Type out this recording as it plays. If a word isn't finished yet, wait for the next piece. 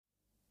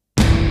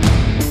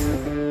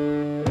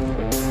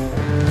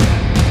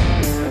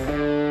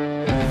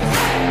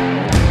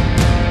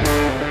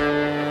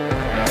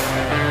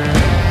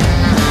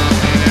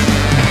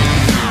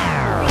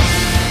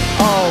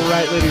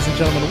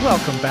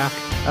Welcome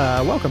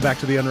back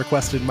to the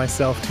Unrequested.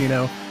 Myself,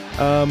 Tino.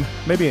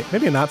 Maybe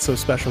a not so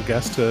special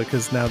guest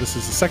because now this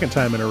is the second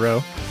time in a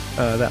row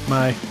that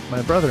my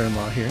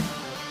brother-in-law here,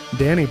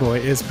 Danny Boy,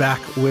 is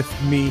back with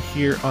me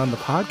here on the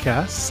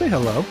podcast. Say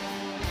hello.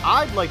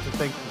 I'd like to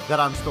think that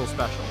I'm still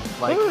special.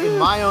 Like in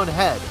my own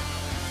head,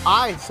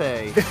 I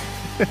say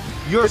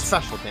you're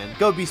special, Dan.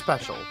 Go be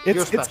special.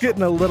 You're special. It's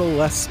getting a little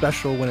less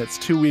special when it's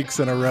 2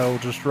 weeks in a row,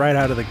 just right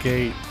out of the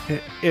gate.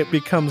 It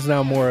becomes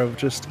now more of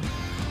just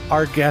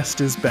our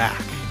guest is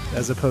back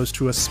as opposed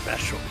to a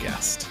special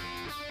guest.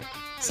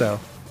 So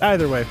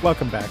either way,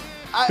 welcome back.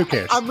 Who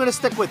cares? I'm going to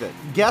stick with it.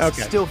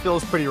 Guest still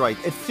feels pretty right.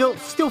 It still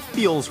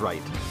feels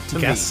right to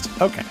guest.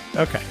 me.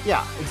 Okay.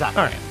 Yeah,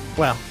 exactly. All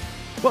right.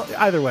 Well,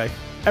 either way,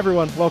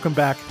 everyone, welcome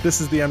back.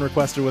 This is the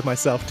Unrequested with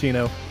myself,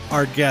 Tino.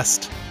 Our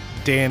guest,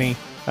 Danny,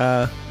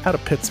 out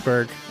of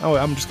Pittsburgh. Oh,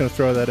 I'm just going to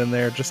throw that in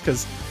there just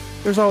because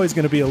there's always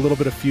going to be a little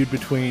bit of feud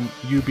between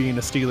you being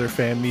a Steeler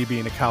fan, me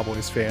being a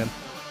Cowboys fan.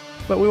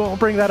 But we won't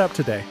bring that up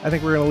today. I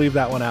think we're going to leave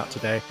that one out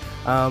today.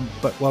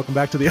 But welcome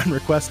back to the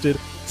Unrequested.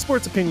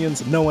 Sports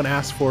opinions no one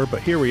asked for,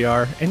 but here we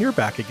are, and you're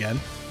back again.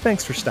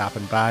 Thanks for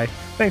stopping by.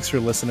 Thanks for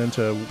listening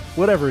to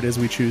whatever it is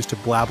we choose to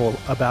blabble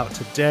about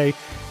today.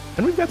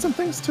 And we've got some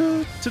things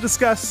to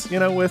discuss, with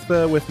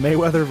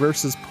Mayweather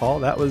versus Paul.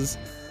 That was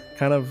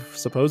kind of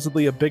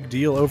supposedly a big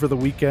deal over the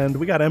weekend.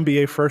 We got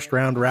NBA first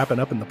round wrapping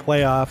up in the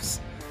playoffs.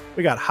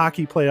 We got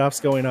hockey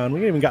playoffs going on.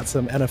 We even got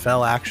some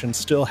NFL action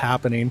still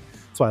happening.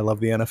 That's why I love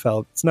the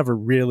NFL. It's never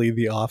really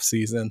the off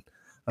season.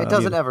 It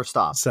doesn't ever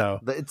stop. So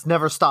it's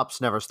never stops,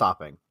 never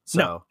stopping. So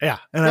no, yeah,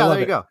 and I love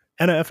there you go.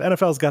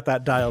 NFL's got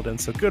that dialed in,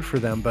 so good for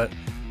them. But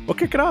we'll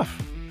kick it off.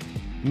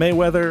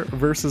 Mayweather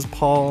versus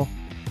Paul.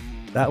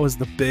 That was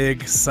the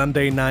big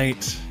Sunday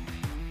night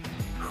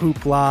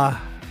hoopla.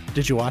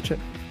 Did you watch it?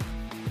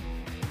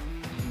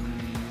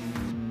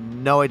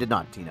 No, I did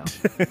not, Tino.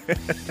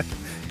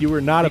 You were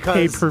not a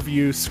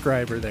pay-per-view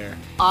subscriber there.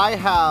 I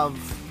have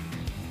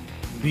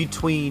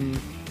between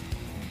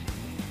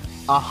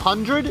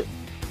 100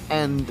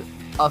 and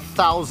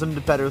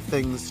 1,000 better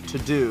things to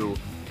do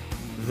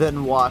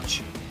than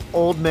watch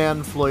old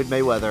man Floyd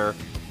Mayweather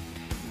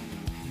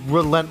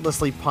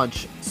relentlessly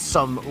punch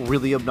some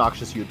really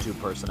obnoxious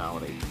YouTube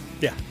personality.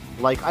 Yeah.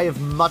 Like, I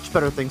have much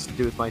better things to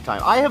do with my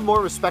time. I have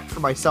more respect for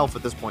myself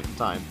at this point in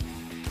time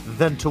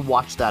than to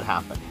watch that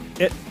happen.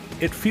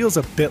 It feels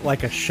a bit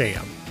like a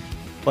sham.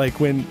 Like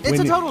it's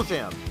a total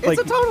sham. It's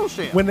a total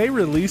sham. When they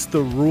released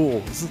the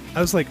rules,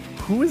 I was like,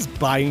 who is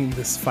buying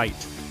this fight?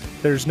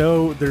 There's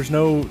no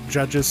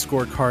judges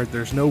scorecard,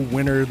 there's no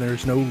winner,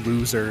 there's no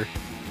loser.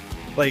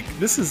 Like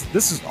this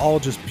is all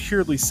just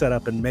purely set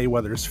up in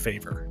Mayweather's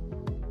favor.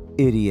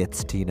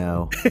 Idiots,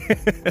 Tino.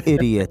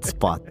 Idiots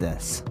bought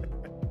this.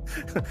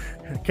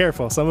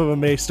 Careful, some of them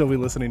may still be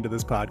listening to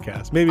this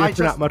podcast. Maybe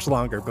for not much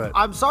longer, but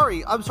I'm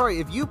sorry.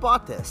 If you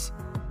bought this,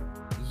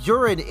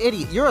 you're an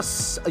idiot.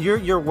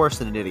 You're worse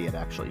than an idiot,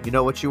 actually. You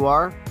know what you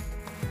are?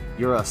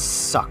 You're a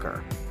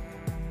sucker.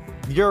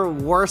 You're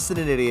worse than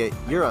an idiot.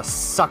 You're a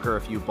sucker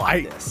if you bought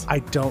this. I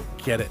don't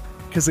get it.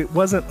 Because it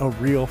wasn't a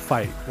real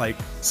fight. Like,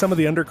 some of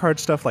the undercard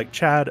stuff, like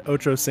Chad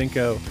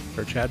Ochocinco,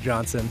 or Chad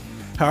Johnson,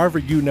 however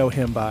you know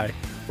him by,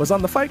 was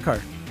on the fight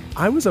card.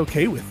 I was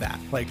okay with that.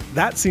 Like,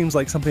 that seems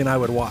like something I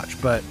would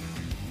watch, but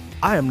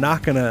I'm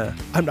not gonna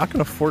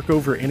fork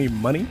over any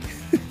money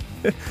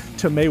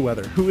to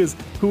Mayweather, who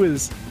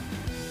is,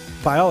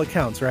 by all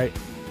accounts, right,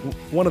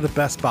 one of the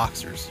best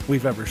boxers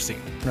we've ever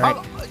seen, right?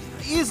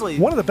 Easily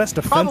one of the best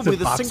defensive probably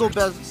the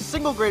boxers.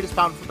 single greatest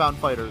pound for pound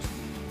fighters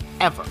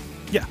ever.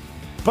 Yeah,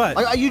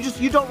 but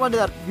you don't run to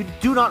that. You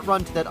do not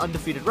run to that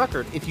undefeated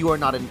record if you are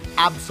not an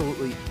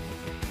absolutely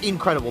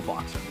incredible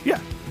boxer. Yeah,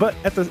 but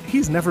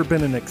he's never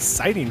been an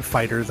exciting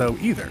fighter though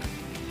either.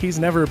 He's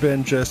never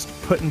been just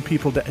putting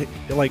people to,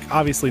 like,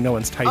 obviously no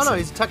one's Tyson. Oh no,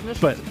 he's a technician.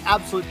 But he's an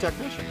absolute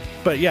technician.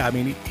 But yeah, I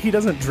mean, he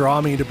doesn't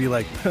draw me to be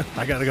like,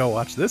 I gotta go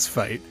watch this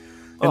fight.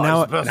 And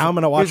now I'm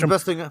gonna watch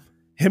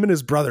him and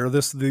his brother.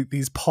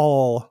 These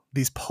Paul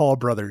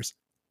brothers,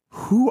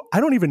 who I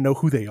don't even know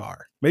who they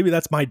are. Maybe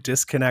that's my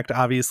disconnect,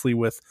 obviously,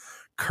 with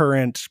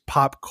current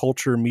pop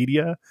culture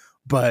media.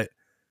 But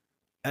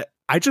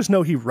I just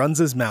know he runs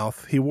his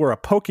mouth. He wore a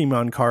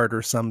Pokemon card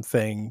or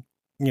something,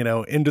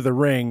 into the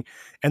ring,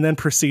 and then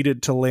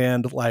proceeded to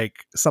land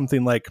like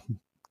something like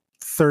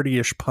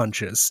 30-ish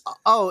punches.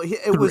 Oh,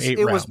 it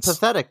was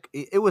pathetic.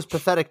 It was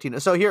pathetic, Tina.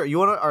 So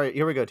all right,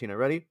 here we go, Tina.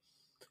 Ready?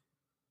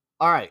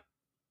 All right.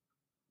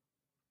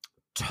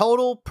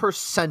 Total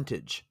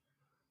percentage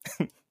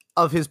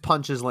of his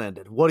punches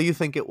landed. What do you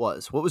think it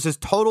was? What was his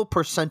total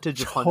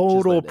percentage of punches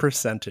landed? Total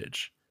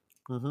percentage.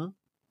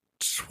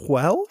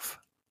 12?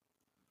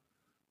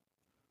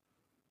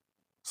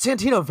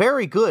 Santino,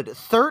 very good.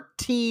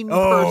 13%.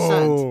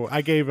 Oh,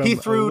 I gave him. He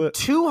threw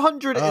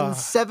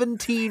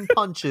 217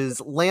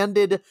 punches,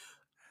 landed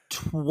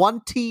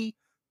 28.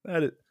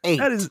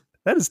 That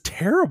is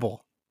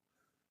terrible.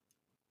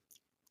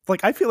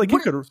 Like, I feel like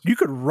you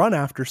could run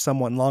after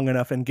someone long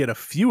enough and get a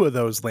few of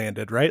those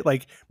landed, right?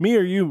 Like me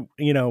or you,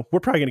 we're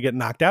probably going to get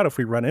knocked out if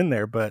we run in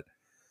there, but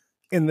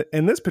in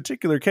this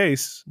particular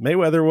case,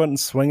 Mayweather wasn't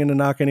swinging to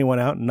knock anyone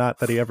out. Not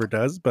that he ever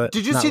does, but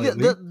did you see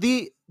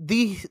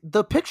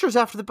the pictures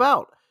after the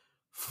bout?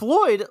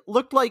 Floyd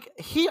looked like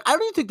I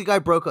don't even think the guy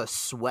broke a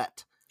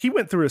sweat. He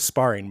went through a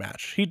sparring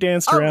match. He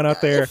danced around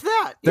out there.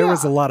 There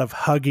was a lot of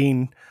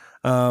hugging.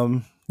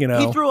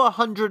 He threw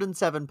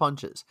 107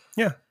 punches.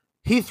 Yeah.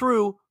 He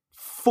threw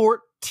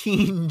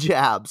 14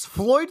 jabs.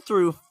 Floyd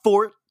threw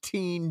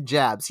 14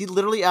 jabs. He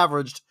literally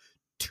averaged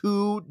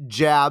 2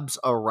 jabs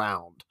a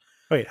round.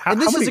 Wait, how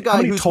many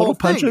total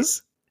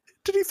punches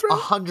did he throw?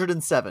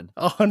 107.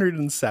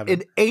 107.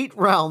 In 8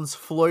 rounds,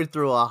 Floyd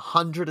threw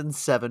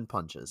 107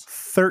 punches.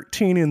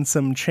 13 and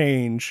some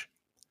change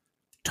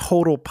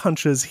total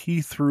punches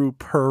he threw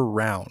per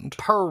round.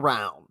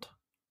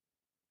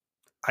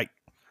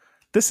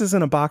 This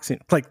isn't a boxing.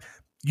 Like,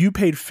 you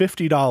paid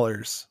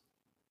 $50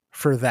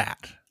 for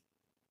that.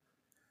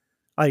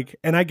 Like,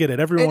 and I get it.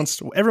 Everyone wants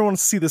to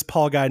see this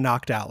Paul guy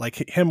knocked out,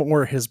 like him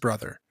or his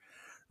brother,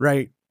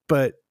 right?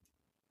 But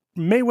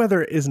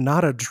Mayweather is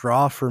not a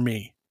draw for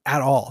me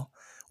at all.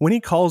 When he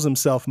calls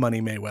himself Money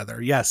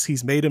Mayweather, yes,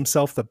 he's made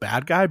himself the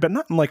bad guy, but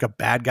not in like a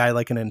bad guy,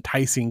 like an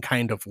enticing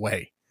kind of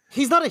way.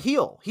 He's not a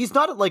heel. He's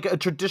not like a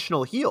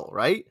traditional heel,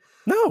 right?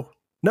 No.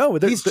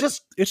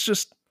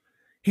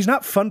 He's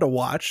not fun to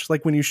watch.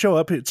 Like, when you show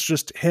up, it's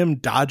just him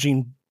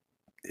dodging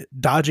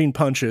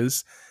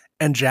punches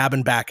and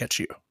jabbing back at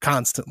you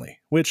constantly,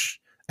 which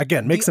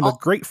again makes him a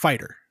great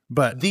fighter.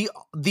 But the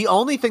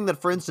only thing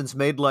that, for instance,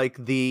 made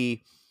like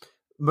the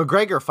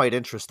McGregor fight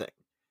interesting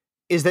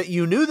is that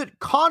you knew that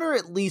Conor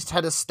at least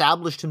had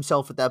established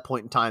himself at that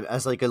point in time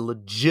as like a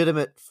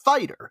legitimate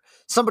fighter,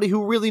 somebody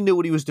who really knew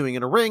what he was doing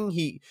in a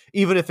ring.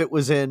 Even if it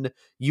was in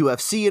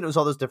UFC and it was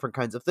all those different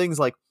kinds of things,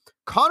 like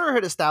Conor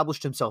had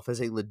established himself as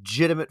a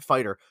legitimate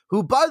fighter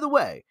who, by the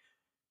way,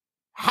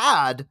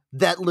 had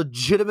that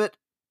legitimate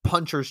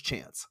puncher's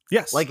chance.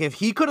 Yes. Like, if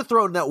he could have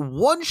thrown that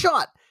one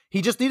shot,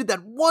 he just needed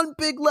that one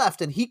big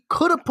left, and he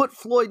could have put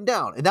Floyd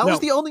down. And that was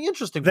the only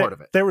interesting part of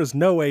it. There was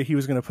no way he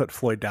was going to put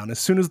Floyd down. As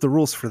soon as the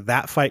rules for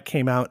that fight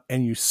came out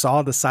and you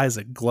saw the size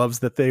of gloves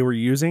that they were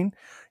using,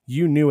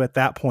 you knew at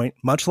that point,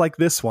 much like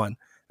this one,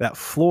 that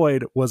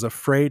Floyd was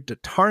afraid to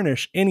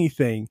tarnish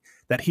anything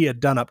that he had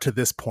done up to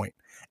this point.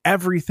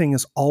 Everything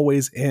is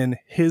always in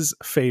his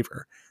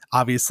favor.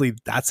 Obviously,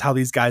 that's how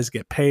these guys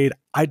get paid.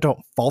 I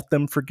don't fault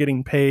them for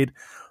getting paid,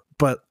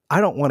 but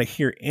I don't want to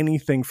hear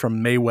anything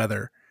from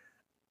Mayweather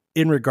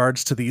in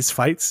regards to these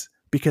fights,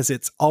 because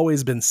it's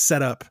always been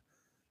set up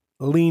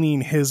leaning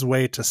his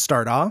way to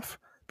start off,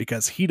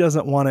 because he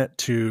doesn't want it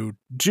to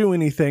do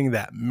anything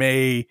that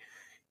may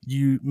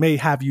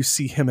have you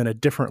see him in a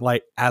different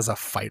light as a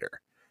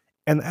fighter.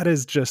 And that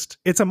is just,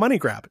 it's a money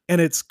grab, and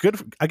it's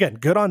good. Again,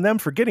 good on them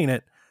for getting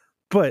it,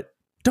 but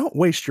don't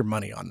waste your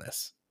money on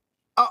this.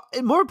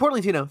 And more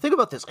importantly, Tino, think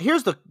about this.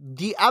 Here's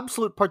the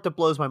absolute part that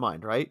blows my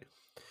mind, right?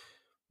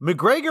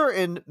 McGregor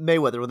and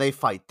Mayweather, when they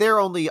fight,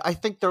 I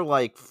think they're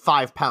like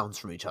 5 pounds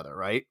from each other,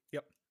 right?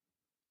 Yep.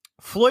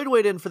 Floyd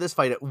weighed in for this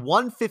fight at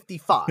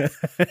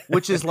 155,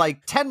 which is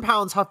like 10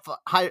 pounds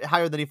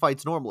higher than he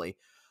fights normally.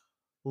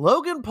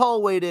 Logan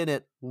Paul weighed in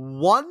at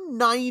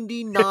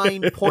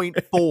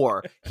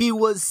 199.4. He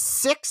was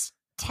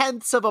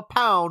 0.6 of a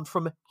pound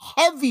from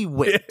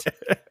heavyweight.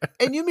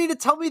 And you mean to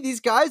tell me these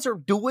guys are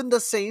doing the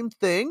same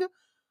thing?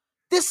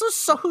 This is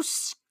so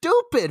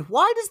stupid.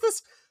 Why does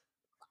this...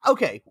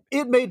 Okay,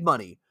 it made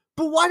money,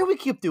 but why do we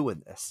keep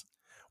doing this?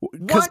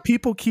 Because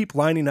people keep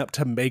lining up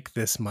to make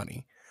this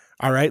money.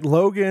 All right,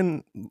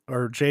 Logan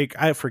or Jake,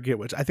 I forget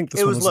which. I think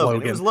this one was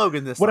Logan. It was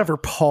Logan this Whatever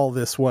time. Paul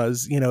this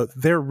was,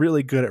 they're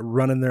really good at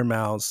running their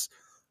mouths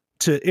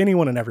to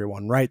anyone and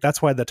everyone, right?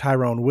 That's why the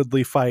Tyron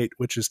Woodley fight,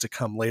 which is to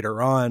come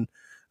later on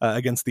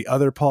against the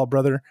other Paul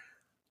brother,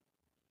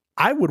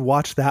 I would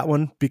watch that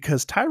one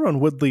because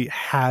Tyron Woodley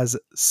has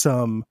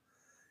some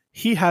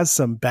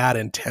bad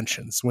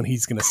intentions when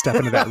he's going to step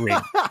into that ring.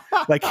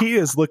 Like, he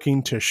is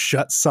looking to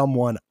shut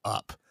someone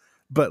up.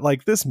 But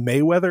like this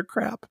Mayweather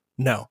crap,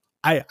 no,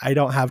 I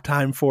don't have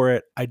time for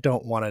it. I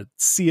don't want to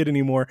see it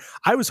anymore.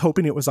 I was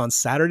hoping it was on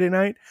Saturday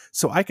night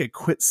so I could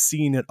quit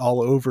seeing it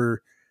all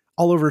over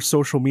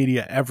social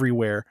media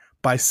everywhere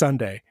by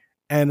Sunday.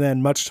 And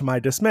then, much to my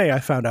dismay, I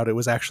found out it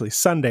was actually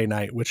Sunday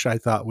night, which I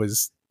thought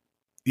was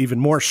even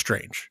more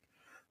strange.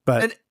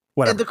 But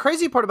whatever. And the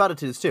crazy part about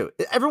it is, too,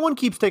 everyone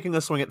keeps taking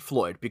a swing at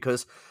Floyd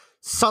because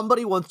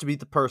somebody wants to be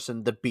the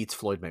person that beats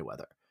Floyd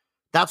Mayweather.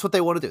 That's what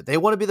they want to do. They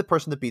want to be the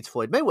person that beats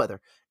Floyd Mayweather.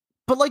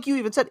 But like you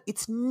even said,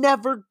 it's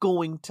never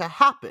going to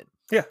happen.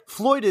 Yeah.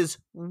 Floyd is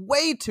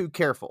way too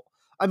careful.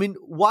 I mean,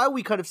 why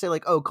we kind of say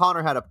like, oh,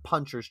 Conor had a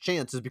puncher's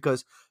chance is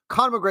because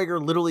Conor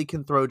McGregor literally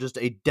can throw just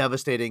a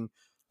devastating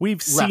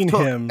We've seen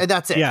hook, him. And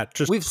that's it. Yeah,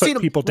 just we've put seen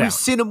him, people down. We've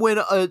seen him win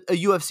a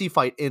UFC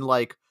fight in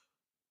like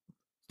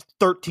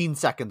 13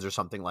 seconds or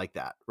something like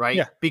that, right?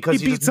 Yeah,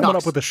 because he beat someone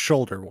up with a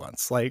shoulder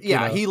once. Like,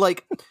 yeah, he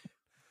like,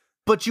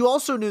 but you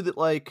also knew that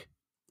like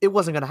it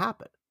wasn't going to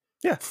happen.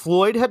 Yeah,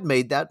 Floyd had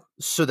made that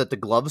so that the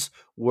gloves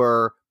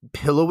were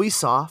pillowy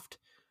soft,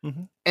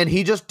 and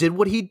he just did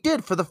what he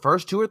did for the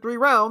first 2 or 3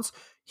 rounds.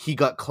 He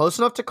got close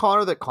enough to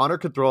Conor that Conor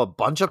could throw a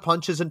bunch of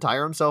punches and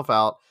tire himself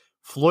out.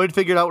 Floyd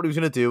figured out what he was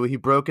going to do. He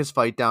broke his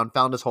fight down,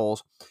 found his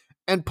holes,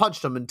 and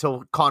punched him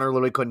until Conor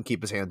literally couldn't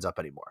keep his hands up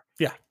anymore.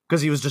 Yeah.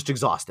 Because he was just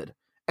exhausted.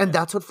 And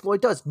that's what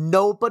Floyd does.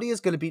 Nobody is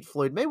going to beat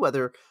Floyd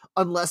Mayweather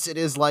unless it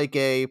is like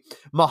a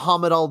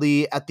Muhammad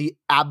Ali at the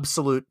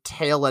absolute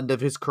tail end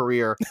of his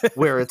career,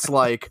 where it's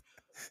like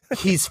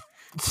he's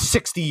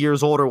 60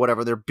 years old or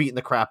whatever. They're beating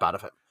the crap out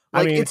of him.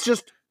 Like, I mean, it's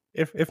just...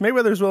 If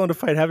Mayweather's willing to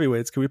fight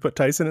heavyweights, can we put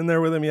Tyson in there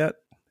with him yet?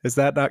 Has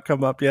that not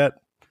come up yet?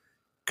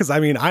 Because, I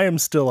mean, I am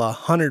still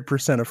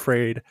 100%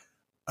 afraid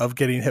of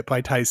getting hit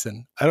by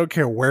Tyson. I don't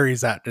care where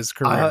he's at in his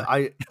career.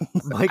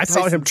 Mike I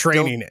saw him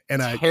training,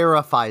 and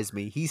terrifies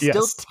me. He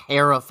still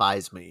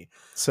terrifies me.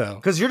 So,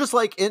 because you're just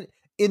like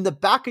in the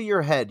back of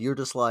your head, you're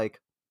just like,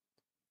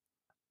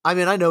 I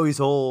mean, I know he's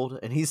old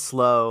and he's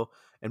slow,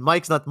 and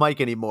Mike's not Mike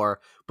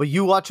anymore. But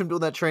you watch him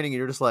doing that training, and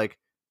you're just like,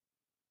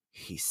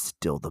 he's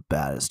still the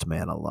baddest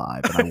man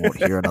alive, and I won't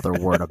hear another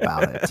word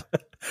about it.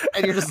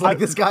 And you're just like,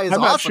 this guy is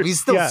awesome. Sure. He's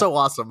still so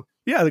awesome.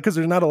 Yeah, because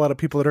there's not a lot of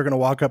people that are going to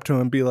walk up to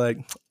him and be like,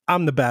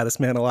 I'm the baddest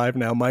man alive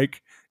now,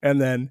 Mike. And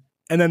then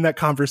that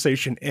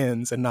conversation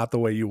ends, and not the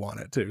way you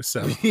want it to.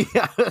 So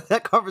yeah,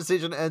 that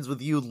conversation ends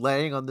with you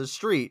laying on the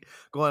street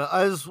going,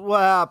 what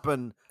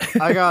happened?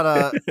 I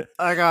gotta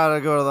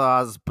go to the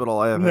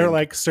hospital. And they're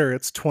like, sir,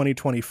 it's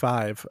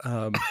 2025.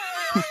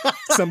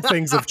 Some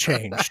things have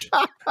changed.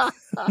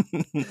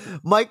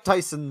 Mike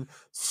Tyson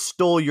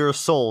stole your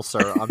soul,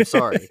 sir. I'm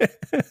sorry.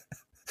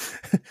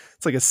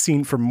 It's like a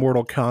scene from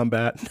Mortal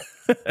Kombat.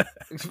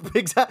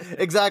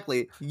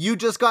 Exactly. You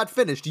just got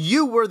finished.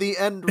 You were the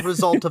end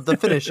result of the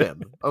finish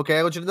him. Okay,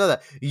 I want you to know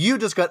that. You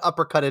just got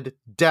uppercutted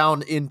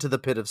down into the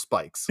pit of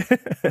spikes.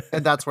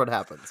 And that's what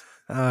happens.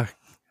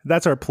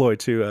 That's our ploy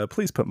to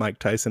please put Mike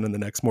Tyson in the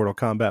next Mortal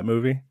Kombat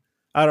movie.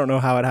 I don't know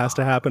how it has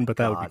to happen, but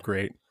that would be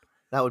great.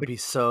 That would be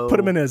so... Put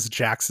him in as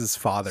Jax's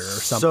father or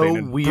something. So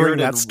and weird bring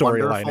that and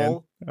storyline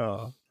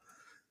wonderful.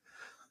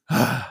 In.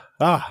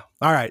 All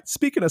right.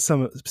 Speaking of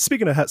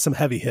some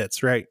heavy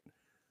hits, right?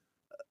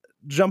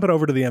 Jumping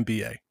over to the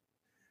NBA,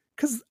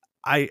 because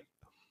I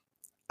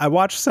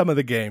watched some of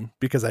the game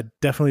because I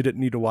definitely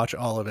didn't need to watch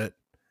all of it.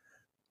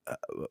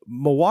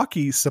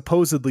 Milwaukee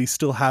supposedly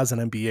still has an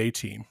NBA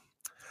team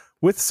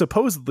with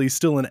supposedly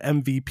still an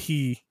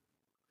MVP,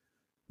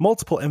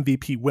 multiple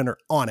MVP winner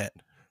on it.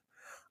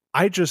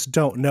 I just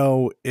don't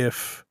know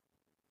if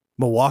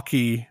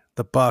Milwaukee,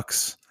 the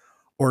Bucks,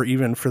 or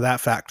even for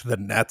that fact, the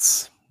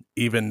Nets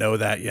even know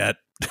that yet.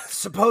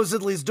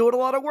 Supposedly he's doing a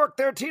lot of work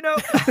there, Tino.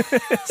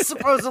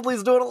 Supposedly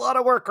he's doing a lot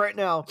of work right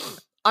now.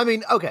 I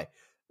mean, okay.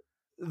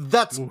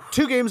 That's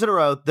 2 games in a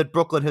row that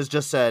Brooklyn has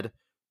just said,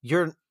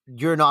 you're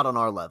not on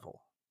our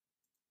level.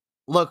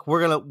 Look, we're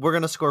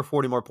gonna score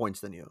 40 more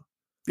points than you.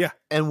 Yeah.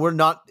 And we're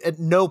not, at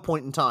no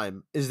point in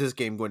time is this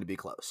game going to be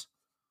close.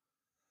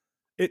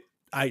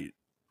 I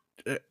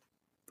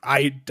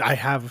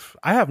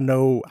have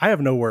no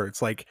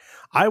words. Like,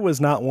 I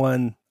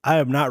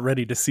am not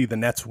ready to see the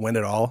Nets win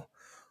it all.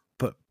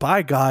 But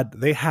by God,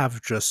 they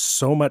have just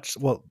so much.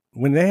 Well,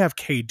 when they have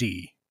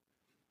KD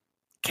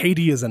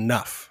is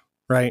enough,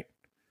 right?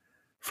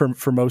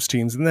 For most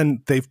teams. And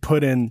then they've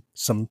put in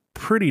some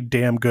pretty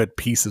damn good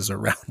pieces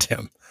around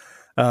him.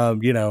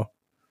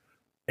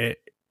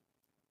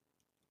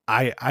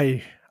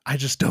 I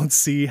just don't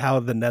see how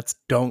the Nets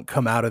don't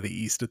come out of the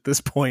East at this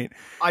point.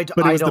 But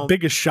it was the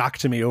biggest shock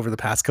to me over the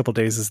past couple of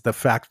days is the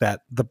fact that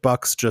the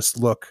Bucks just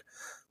look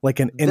like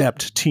an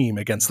inept team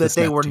against this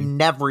team. That they were team.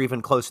 Never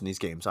even close in these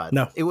games either.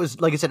 No. It was,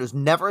 like I said, it was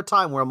never a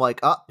time where I'm like,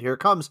 here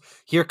comes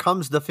the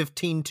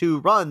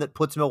 15-2 run that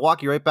puts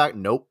Milwaukee right back.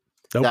 Nope.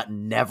 That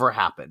never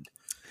happened.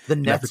 The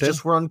Nets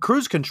just were on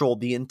cruise control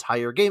the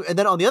entire game. And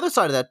then on the other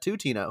side of that too,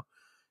 Tino,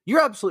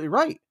 you're absolutely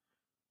right.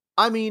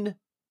 I mean,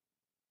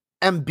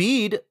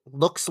 Embiid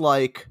looks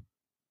like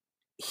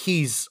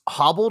he's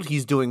hobbled.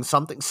 He's doing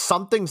something.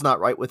 Something's not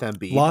right with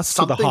Embiid. Lost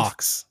to the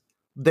Hawks.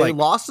 They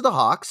lost to the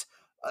Hawks.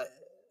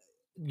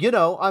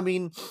 I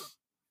mean,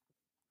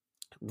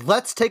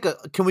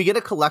 can we get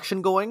a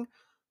collection going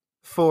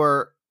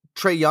for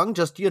Trae Young?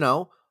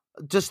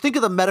 Just think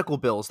of the medical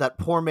bills that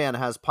poor man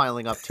has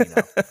piling up,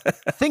 Tino.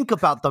 Think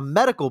about the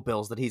medical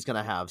bills that he's going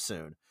to have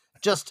soon.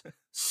 Just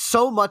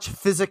so much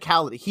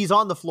physicality. He's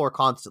on the floor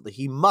constantly.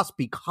 He must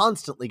be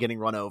constantly getting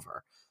run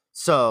over.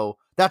 So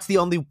that's the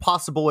only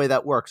possible way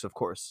that works, of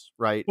course,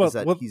 right?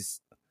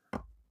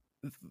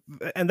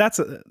 And that's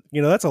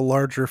a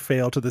larger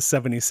fail to the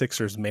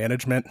 76ers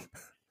management,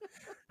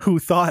 who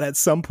thought at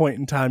some point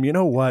in time, you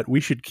know what, we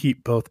should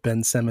keep both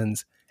Ben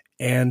Simmons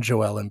and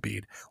Joel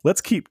Embiid.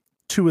 Let's keep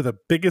 2 of the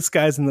biggest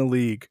guys in the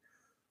league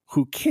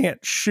who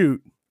can't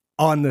shoot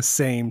on the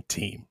same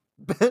team.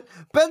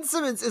 Ben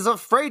Simmons is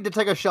afraid to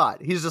take a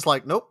shot. He's just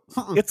like, nope.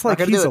 It's like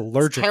he's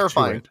allergic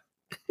to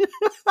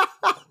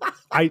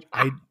it.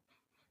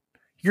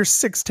 You're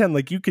 6'10",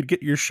 like you could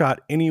get your shot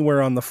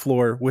anywhere on the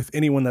floor with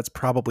anyone that's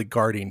probably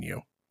guarding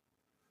you.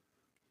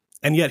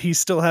 And yet he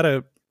still had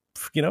a,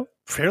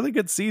 fairly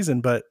good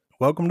season, but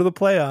welcome to the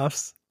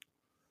playoffs.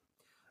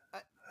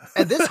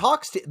 And the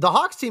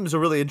Hawks team is a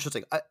really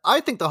interesting. I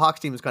think the Hawks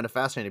team is kind of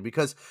fascinating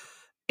because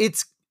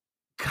it's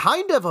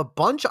kind of a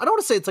bunch. I don't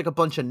want to say it's like a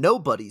bunch of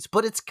nobodies,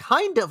 but it's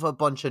kind of a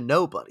bunch of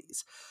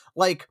nobodies.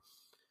 Like,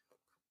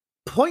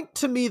 point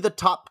to me the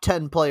top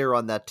 10 player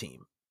on that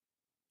team.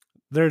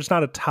 There's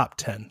not a top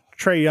 10.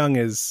 Trae Young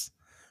is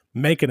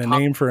making a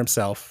name for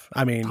himself.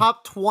 I mean,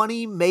 top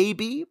 20,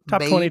 maybe.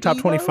 Top 20, top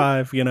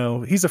 25. You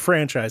know, he's a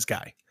franchise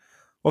guy.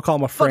 We'll call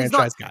him a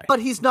franchise guy. But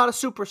he's not a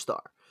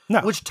superstar.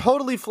 No. Which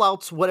totally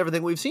flouts what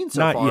everything we've seen so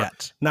far.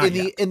 Not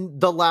yet. In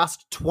the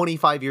last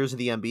 25 years of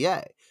the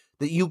NBA.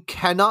 That you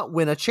cannot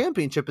win a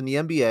championship in the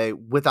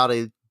NBA without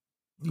a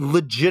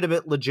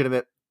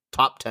legitimate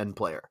top 10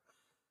 player.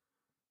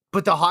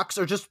 But the Hawks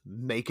are just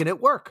making it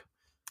work.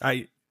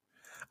 I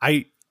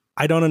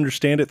don't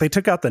understand it. They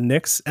took out the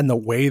Knicks, and the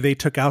way they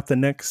took out the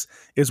Knicks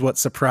is what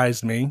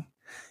surprised me.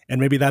 And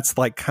maybe that's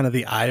like kind of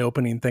the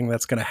eye-opening thing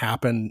that's going to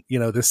happen, you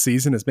know, this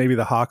season is maybe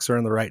the Hawks are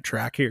on the right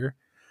track here.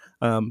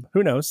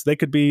 Who knows? They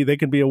could be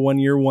a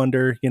one-year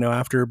wonder, you know,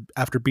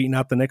 after beating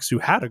out the Knicks, who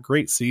had a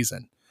great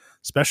season.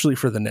 Especially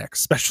for the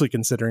Knicks, especially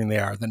considering they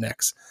are the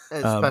Knicks.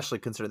 Especially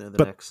considering they're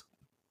the Knicks.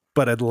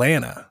 But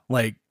Atlanta,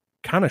 like,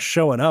 kind of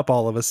showing up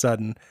all of a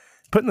sudden,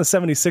 putting the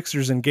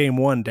 76ers in game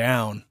 1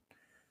 down,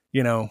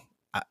 you know,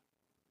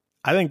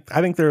 I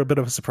think they're a bit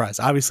of a surprise.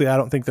 Obviously, I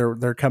don't think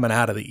they're coming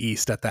out of the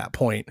East at that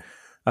point,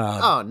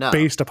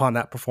 based upon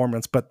that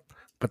performance, but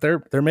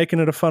they're making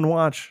it a fun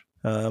watch.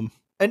 And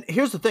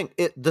here's the thing.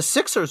 The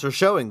Sixers are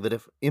showing that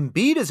if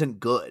Embiid isn't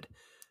good,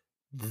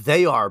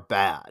 they are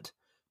bad.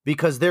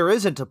 Because there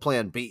isn't a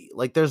plan B.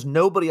 Like, there's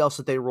nobody else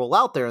that they roll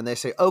out there and they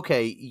say,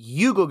 okay,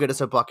 you go get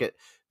us a bucket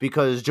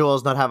because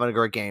Joel's not having a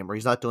great game or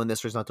he's not doing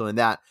this or he's not doing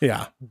that.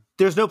 Yeah.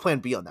 There's no plan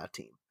B on that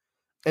team.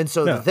 And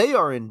so they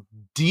are in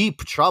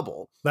deep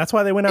trouble. That's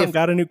why they went out and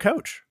got a new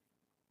coach.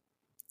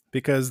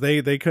 Because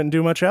they couldn't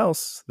do much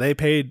else. They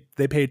paid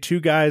 2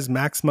 guys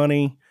max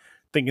money,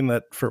 thinking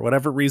that for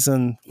whatever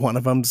reason,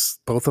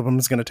 both of them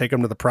is going to take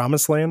them to the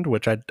promised land,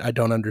 which I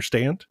don't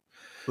understand.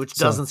 Which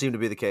doesn't seem to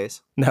be the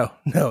case. No,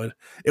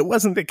 it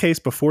wasn't the case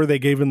before they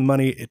gave him the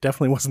money. It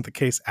definitely wasn't the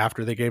case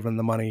after they gave him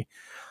the money.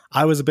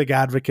 I was a big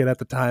advocate at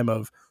the time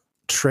of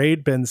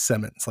trade Ben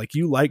Simmons. Like,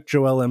 you like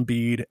Joel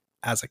Embiid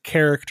as a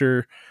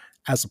character,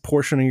 as a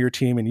portion of your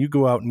team, and you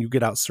go out and you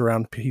get out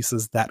surround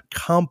pieces that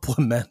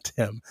complement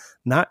him,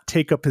 not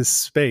take up his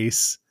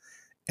space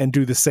and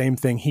do the same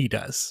thing he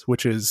does,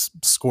 which is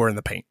score in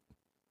the paint.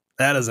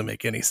 That doesn't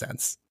make any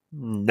sense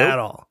at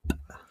all.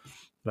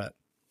 But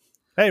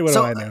hey, what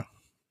do I know?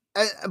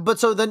 But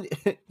so then,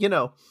 you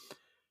know,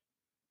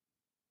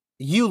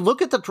 you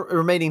look at the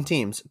remaining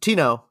teams.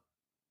 Tino,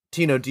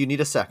 do you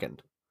need a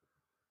second?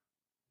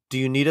 Do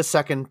you need a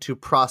second to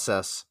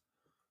process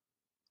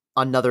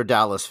another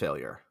Dallas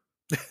failure?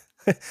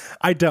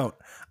 I don't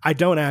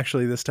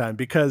actually this time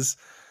because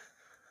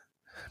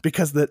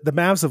the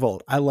Mavs of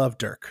old, I love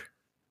Dirk.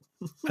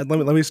 And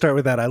let me start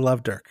with that. I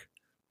love Dirk,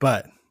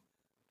 but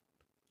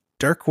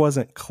Dirk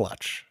wasn't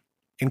clutch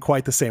in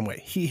quite the same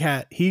way.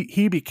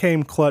 He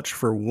became clutch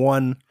for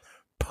one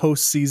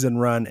postseason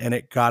run, and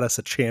it got us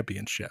a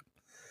championship.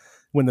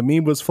 When the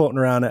meme was floating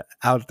around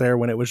out there,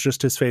 when it was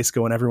just his face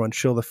going, "Everyone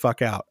chill the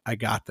fuck out. I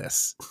got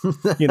this."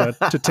 You know,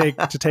 to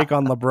take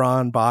on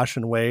LeBron, Bosh,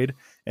 and Wade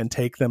and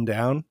take them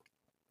down.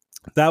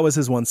 That was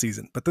his one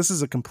season. But this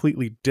is a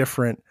completely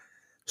different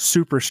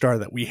superstar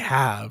that we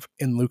have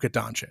in Luka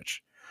Doncic.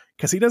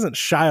 Because he doesn't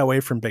shy away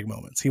from big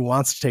moments. He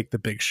wants to take the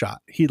big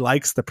shot. He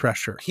likes the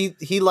pressure.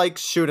 He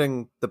likes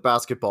shooting the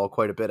basketball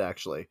quite a bit,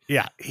 actually.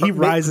 Yeah, he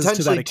rises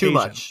to that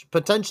occasion.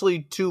 Potentially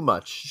too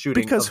much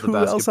shooting. Because of the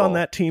who else on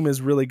that team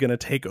is really going to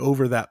take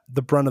over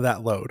the brunt of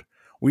that load?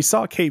 We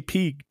saw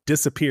KP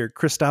disappear.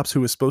 Kristaps,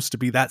 who was supposed to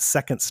be that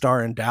second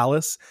star in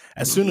Dallas,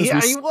 as soon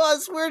as he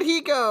was. Where'd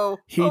he go?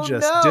 He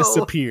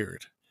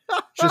disappeared.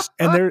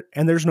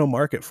 And there's no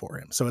market for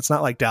him. So it's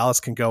not like Dallas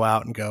can go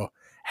out and go,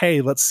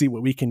 hey, let's see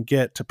what we can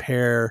get to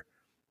pair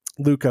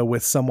Luka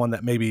with someone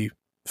that maybe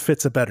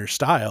fits a better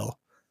style.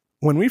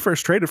 When we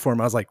first traded for him,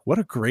 I was like, what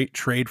a great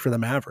trade for the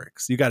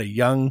Mavericks. You got a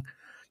young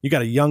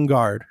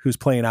guard who's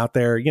playing out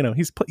there. You know,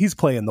 he's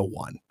playing the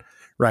one,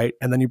 right?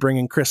 And then you bring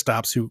in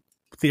Kristaps, who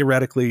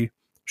theoretically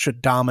should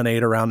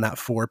dominate around that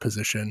 4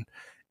 position.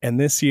 And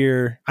this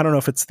year, I don't know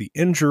if it's the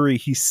injury.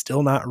 He's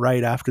still not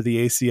right after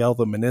the ACL,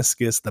 the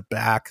meniscus, the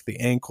back, the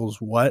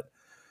ankles, what?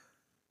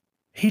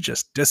 He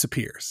just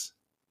disappears.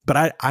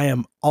 But I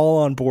am all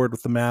on board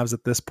with the Mavs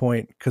at this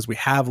point because we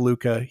have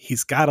Luka.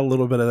 He's got a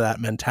little bit of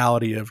that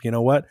mentality of, you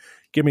know what?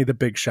 Give me the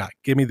big shot.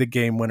 Give me the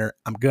game winner.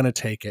 I'm going to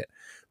take it.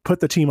 Put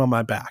the team on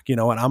my back. You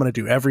know what? I'm going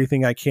to do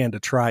everything I can to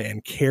try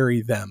and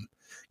carry them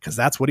because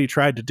that's what he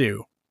tried to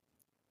do.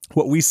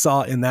 What we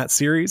saw in that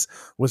series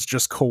was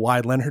just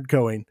Kawhi Leonard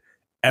going,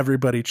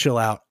 everybody chill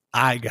out.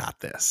 I got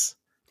this.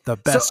 The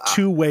best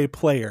two-way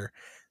player.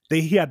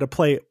 He had to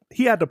play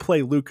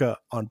Luka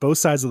on both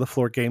sides of the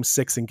floor, game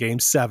 6 and game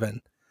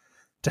 7.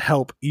 To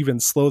help even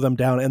slow them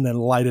down and then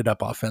light it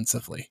up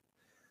offensively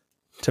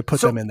to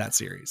put them in that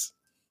series.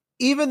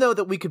 Even though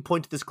that we could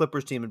point to this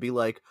Clippers team and be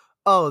like,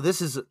 oh,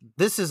 this is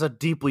a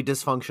deeply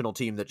dysfunctional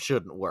team that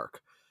shouldn't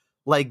work.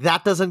 Like,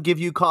 that doesn't give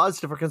you cause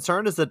for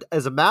concern as a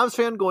Mavs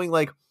fan going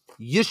like,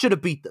 you should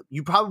have beat them.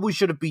 You probably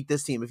should have beat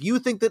this team. If you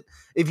think that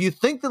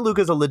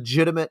Luka's a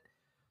legitimate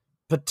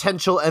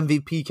potential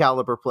MVP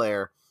caliber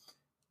player,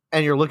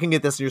 and you're looking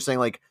at this and you're saying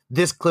like,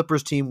 this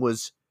Clippers team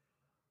was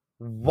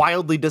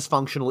wildly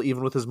dysfunctional,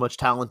 even with as much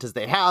talent as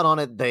they had on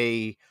it,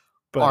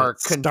 are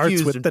confused.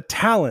 Starts with the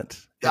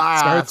talent. It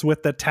starts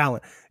with the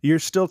talent. You're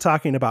still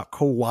talking about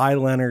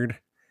Kawhi Leonard,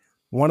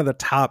 one of the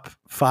top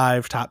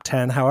 5, top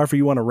 10, however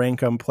you want to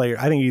rank him player.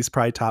 I think he's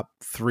probably top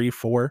 3,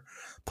 4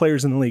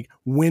 players in the league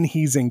when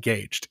he's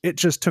engaged. It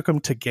just took him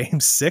to game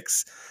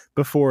 6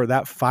 before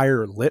that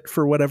fire lit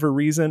for whatever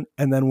reason.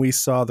 And then we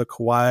saw the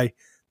Kawhi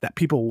that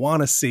people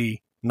want to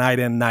see night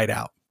in, night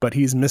out. But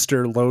he's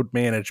Mr. Load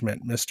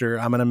Management, Mr.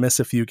 I'm going to miss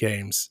a few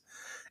games.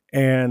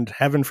 And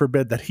heaven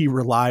forbid that he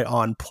rely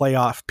on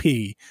playoff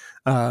P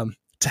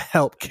to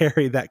help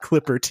carry that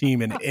Clipper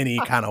team in any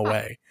kind of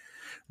way.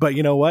 But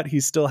you know what?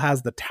 He still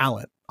has the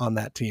talent on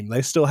that team.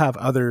 They still have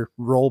other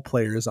role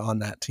players on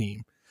that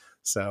team.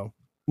 So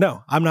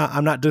no, I'm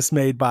not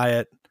dismayed by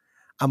it.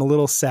 I'm a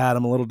little sad.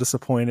 I'm a little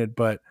disappointed,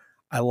 but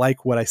I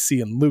like what I see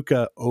in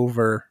Luka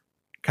over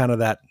kind of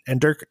that.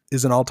 And Dirk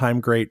is an all-time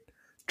great,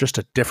 just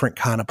a different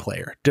kind of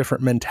player,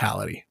 different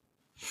mentality.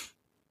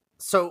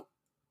 So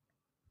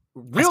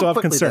I still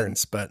have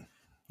concerns, but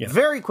you know.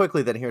 Very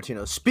quickly then here,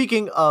 Tino,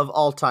 speaking of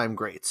all-time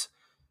greats,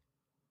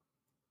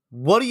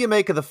 what do you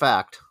make of the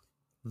fact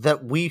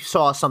that we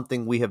saw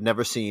something we have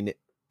never seen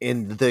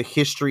in the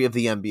history of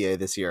the NBA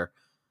this year,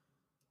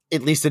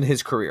 at least in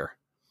his career?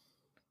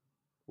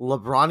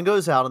 LeBron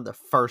goes out in the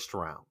first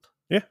round.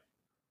 Yeah.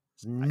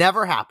 It's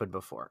never happened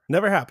before.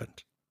 Never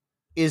happened.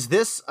 Is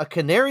this a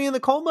canary in the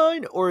coal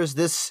mine, or is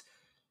this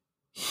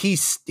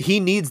he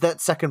needs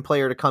that second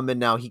player to come in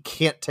now? He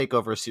can't take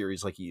over a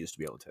series like he used to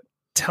be able to.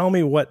 Tell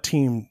me what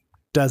team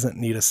doesn't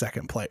need a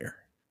second player.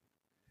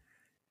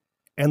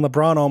 And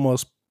LeBron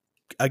almost,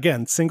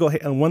 again,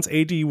 and once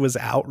AD was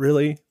out,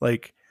 really,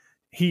 like,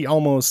 he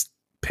almost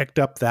picked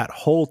up that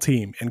whole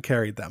team and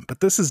carried them.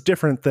 But this is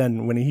different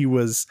than when he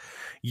was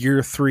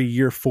year 3,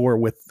 year 4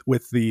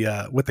 with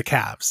the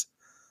Cavs.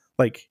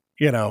 Like,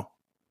 you know,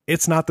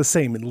 it's not the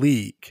same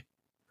league.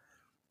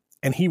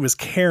 And he was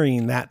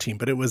carrying that team,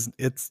 but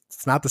it's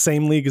not the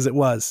same league as it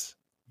was.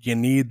 You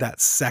need that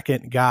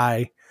second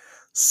guy,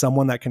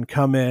 someone that can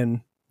come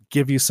in,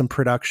 give you some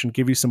production,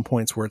 give you some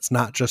points where it's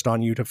not just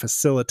on you to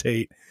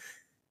facilitate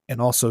and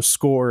also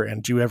score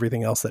and do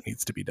everything else that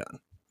needs to be done.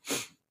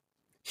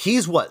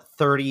 He's what,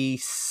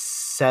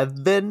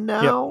 37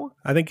 now?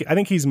 Yep. I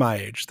think he's my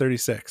age,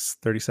 36,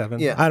 37.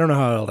 Yeah. I don't know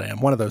how old I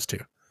am. One of those two.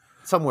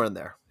 Somewhere in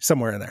there.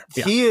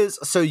 Yeah. He is.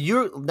 So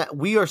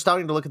we are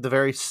starting to look at the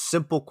very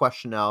simple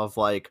question now of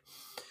like,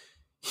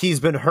 he's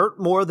been hurt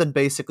more than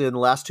basically in the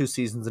last 2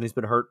 seasons, and he's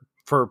been hurt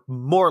for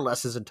more or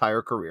less his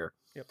entire career.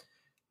 Yep.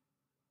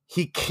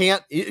 He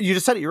can't, you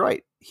just said it, you're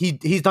right.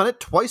 He's done it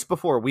twice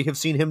before. We have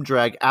seen him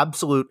drag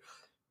absolute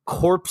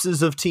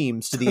corpses of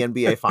teams to the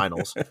NBA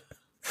finals.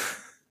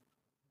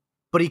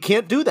 But he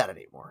can't do that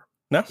anymore.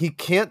 No. He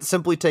can't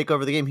simply take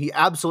over the game. He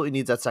absolutely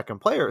needs that second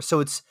player.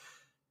 So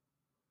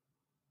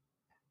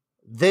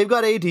they've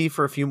got AD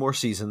for a few more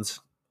seasons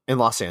in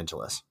Los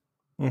Angeles.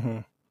 Mm-hmm.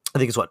 I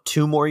think it's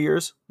 2 more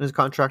years in his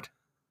contract.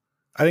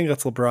 I think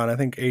that's LeBron. I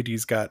think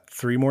AD's got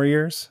 3 more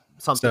years.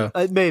 Something.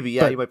 So, maybe,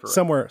 yeah, you might be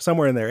right.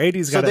 Somewhere in there.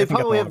 AD's got, they I think,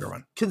 probably a longer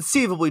one.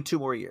 Conceivably 2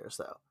 more years,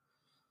 though.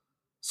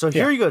 So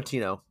here you go,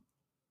 Tino.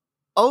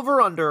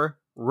 Over under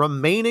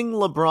remaining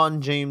LeBron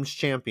James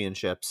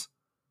championships,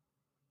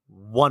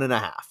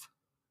 1.5.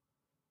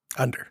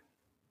 Under.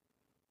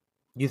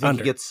 You think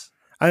he gets?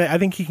 I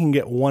think he can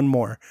get 1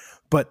 more.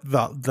 But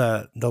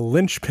the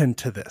linchpin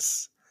to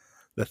this,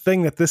 the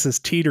thing that this is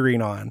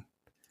teetering on,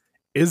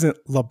 isn't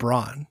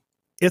LeBron.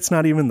 It's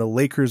not even the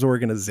Lakers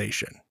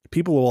organization.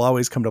 People will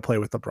always come to play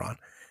with LeBron.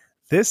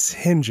 This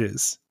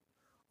hinges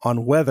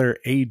on whether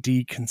AD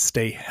can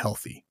stay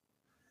healthy.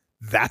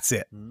 That's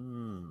it.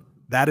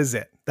 That is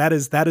it. That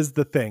is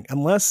the thing.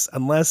 Unless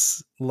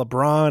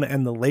LeBron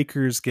and the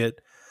Lakers get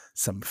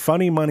some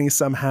funny money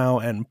somehow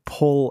and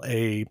pull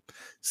a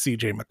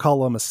CJ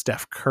McCollum, a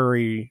Steph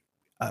Curry,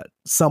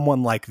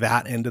 someone like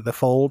that into the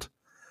fold.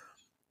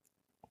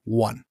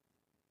 1,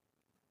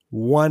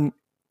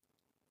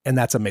 and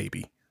that's a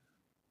maybe.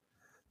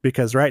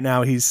 Because right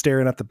now he's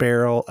staring at the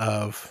barrel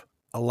of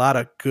a lot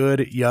of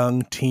good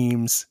young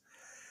teams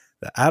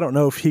that I don't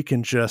know if he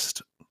can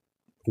just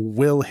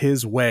will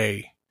his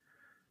way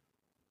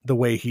the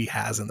way he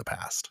has in the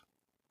past.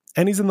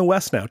 And he's in the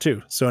West now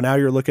too. So now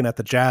you're looking at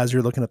the Jazz,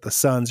 you're looking at the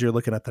Suns, you're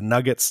looking at the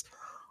Nuggets,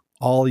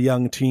 all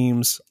young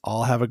teams,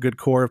 all have a good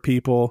core of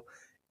people.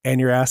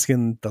 And you're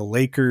asking the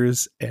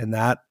Lakers and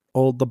that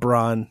old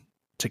LeBron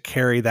to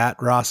carry that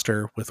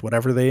roster with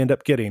whatever they end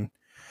up getting.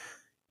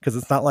 Because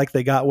it's not like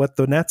they got what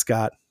the Nets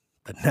got.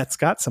 The Nets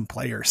got some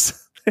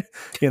players.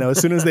 You know, as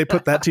soon as they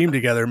put that team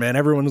together, man,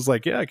 everyone was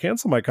like, yeah,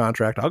 cancel my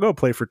contract. I'll go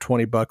play for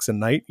 $20 a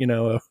night, you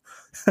know,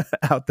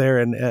 out there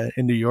in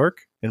New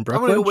York, in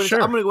Brooklyn. I'm going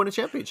to go win a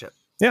championship.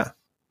 Yeah.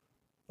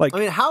 Like, I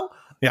mean, how?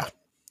 Yeah.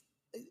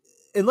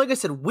 And like I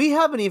said, we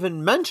haven't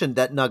even mentioned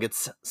that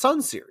Nuggets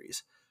Sun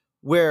series,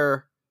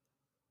 where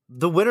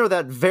the winner of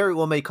that very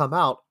well may come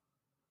out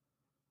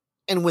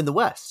and win the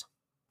West.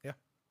 Yeah.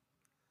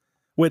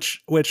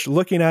 Which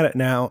looking at it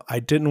now, I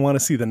didn't want to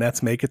see the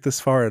Nets make it this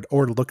far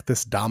or look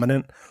this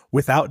dominant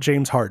without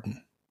James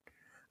Harden.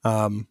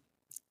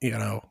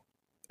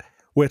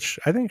 Which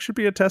I think should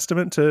be a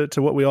testament to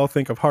what we all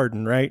think of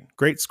Harden, right?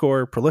 Great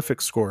scorer,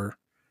 prolific scorer.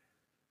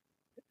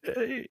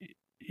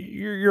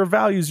 Your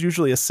value is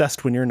usually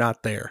assessed when you're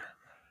not there.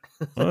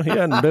 Well, he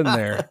hadn't been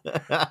there.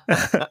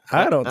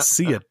 I don't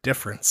see a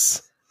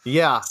difference.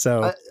 Yeah.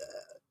 So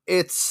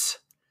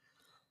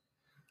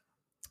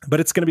but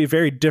it's going to be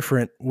very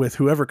different with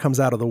whoever comes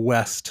out of the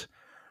West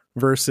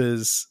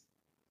versus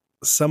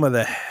some of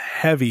the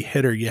heavy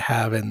hitter you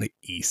have in the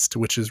East,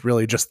 which is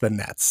really just the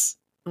Nets.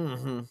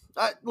 Mm-hmm.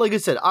 Like I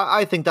said,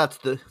 I think that's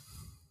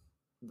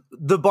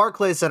the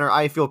Barclays Center.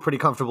 I feel pretty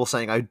comfortable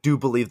saying I do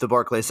believe the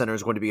Barclays Center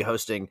is going to be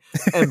hosting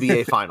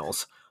NBA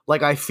Finals.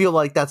 Like, I feel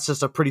like that's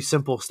just a pretty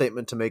simple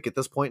statement to make at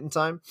this point in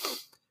time.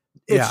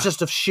 It's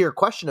just a sheer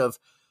question of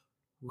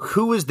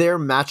who is their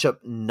matchup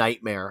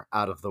nightmare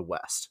out of the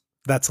West.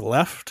 That's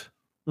left.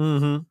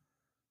 Mm-hmm.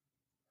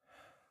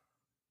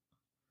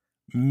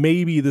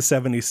 Maybe the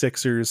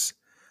 76ers,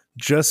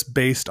 just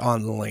based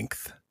on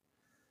length.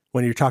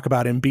 When you talk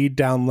about Embiid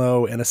down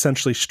low and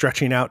essentially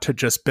stretching out to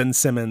just Ben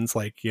Simmons,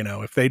 like,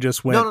 if they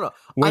just went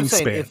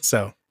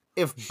wingspan.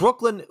 If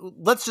Brooklyn,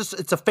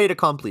 it's a fait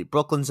accompli.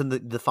 Brooklyn's in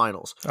the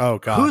finals. Oh,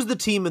 God. Who's the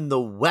team in the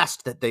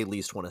West that they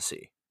least want to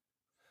see?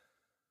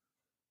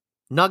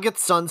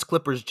 Nuggets, Suns,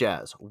 Clippers,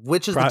 Jazz.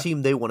 Which is the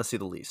team they want to see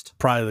the least?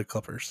 Probably the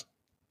Clippers.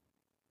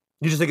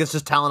 You just think it's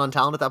just talent on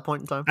talent at that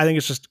point in time? I think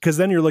it's just because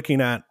then you're looking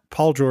at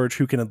Paul George,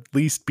 who can at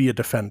least be a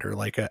defender,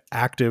 like an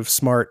active,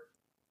 smart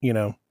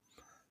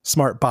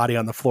body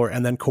on the floor,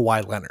 and then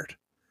Kawhi Leonard.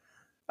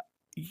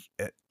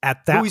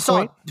 At that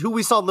point, who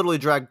we saw literally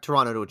drag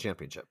Toronto to a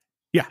championship.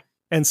 Yeah.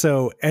 And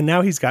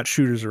now he's got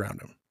shooters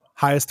around him.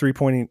 Highest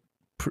 3-point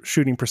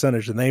shooting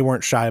percentage, and they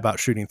weren't shy about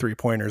shooting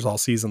 3-pointers all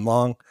season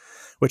long,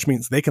 which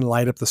means they can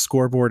light up the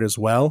scoreboard as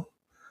well.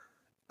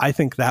 I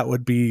think that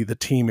would be the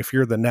team, if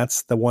you're the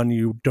Nets, the one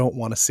you don't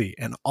want to see.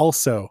 And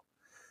also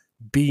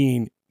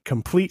being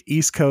complete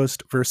East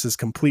Coast versus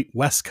complete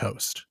West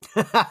Coast.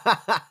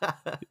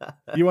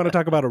 You want to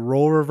talk about a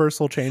role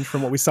reversal change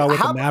from what we saw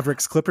with the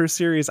Mavericks Clippers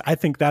series? I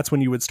think that's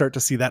when you would start to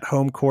see that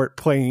home court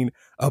playing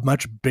a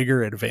much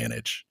bigger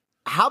advantage.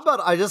 How about,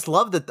 I just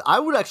love that.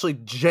 I would actually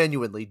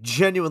genuinely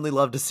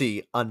love to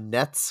see a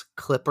Nets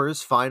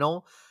Clippers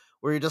final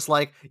where you're just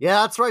like,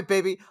 yeah, that's right,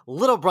 baby.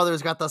 Little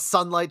brother's got the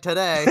sunlight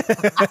today.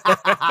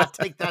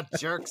 Take that,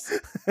 jerks.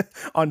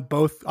 on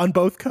both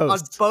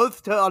coasts.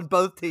 On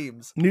both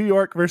teams. New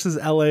York versus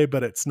LA,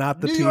 but it's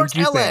not the New teams York,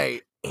 you LA.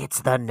 think.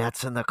 It's the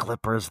Nets and the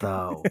Clippers,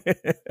 though.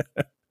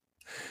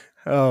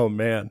 Oh,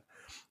 man.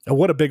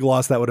 What a big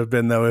loss that would have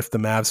been, though, if the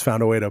Mavs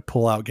found a way to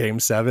pull out Game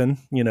 7,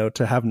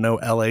 to have no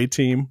LA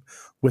team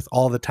with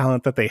all the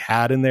talent that they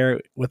had in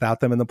there without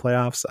them in the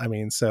playoffs. I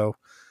mean, so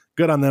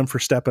good on them for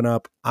stepping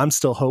up. I'm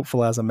still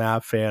hopeful as a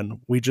Mav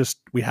fan. We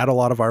had a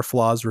lot of our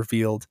flaws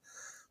revealed,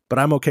 but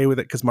I'm okay with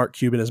it because Mark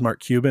Cuban is Mark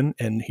Cuban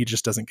and he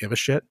just doesn't give a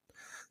shit.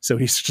 So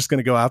he's just going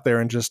to go out there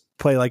and just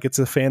play like it's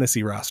a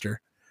fantasy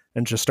roster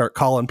and just start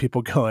calling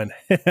people going,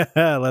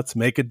 let's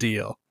make a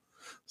deal.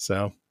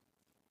 So,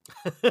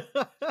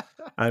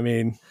 I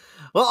mean,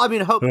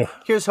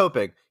 here's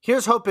hoping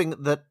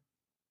that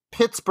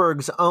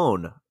Pittsburgh's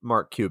own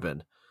Mark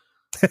Cuban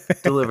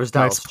delivers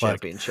Dallas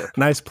championship.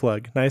 Nice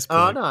plug.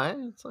 Oh, no, I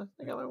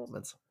got my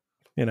moments.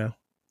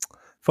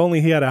 If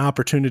only he had an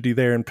opportunity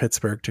there in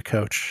Pittsburgh to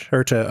coach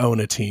or to own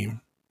a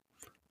team.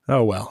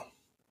 Oh, well.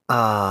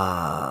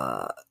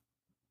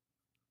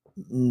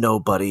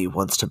 Nobody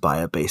wants to buy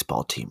a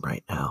baseball team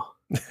right now.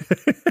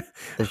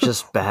 They're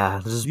just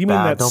bad. This is you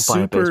bad. Mean Don't buy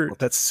a baseball team.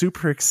 That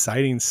super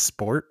exciting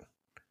sport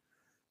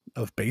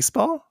of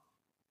baseball?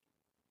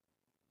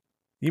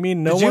 You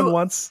mean no one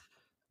wants?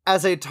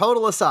 As a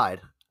total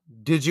aside,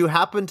 did you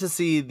happen to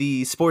see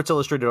the Sports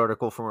Illustrated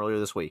article from earlier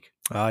this week?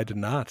 I did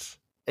not.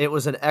 It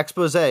was an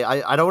expose. I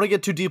don't want to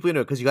get too deeply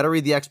into it because you got to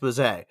read the expose,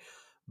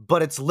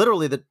 but it's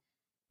literally that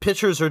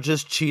pitchers are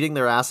just cheating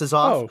their asses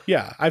off. Oh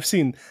yeah, I've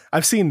seen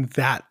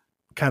that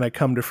kind of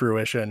come to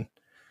fruition.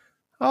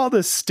 All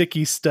this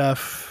sticky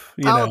stuff.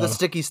 The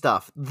sticky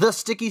stuff,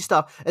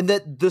 and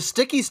that the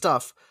sticky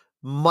stuff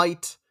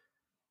might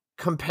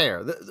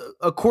compare.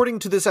 According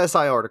to this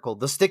SI article,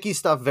 the sticky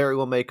stuff very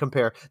well may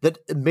compare that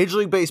Major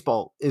League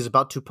Baseball is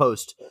about to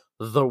post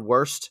the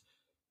worst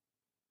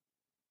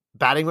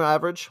batting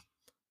average,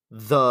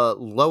 the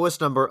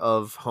lowest number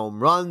of home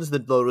runs,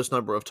 the lowest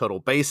number of total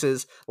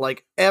bases.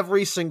 Like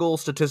every single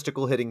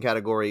statistical hitting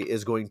category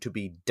is going to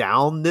be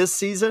down this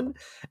season,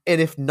 and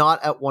if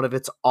not at one of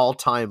its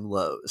all-time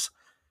lows.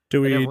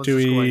 Do we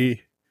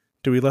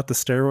let the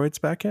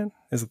steroids back in?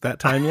 Is it that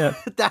time yet?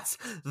 That's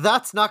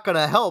not going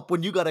to help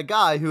when you got a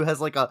guy who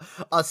has like a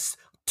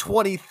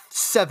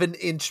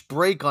 27-inch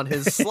break on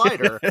his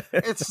slider.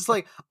 It's just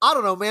like, I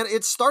don't know, man.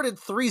 It started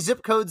 3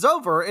 zip codes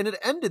over and it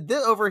ended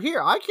over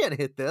here. I can't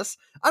hit this.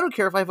 I don't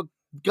care if I have a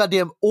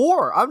goddamn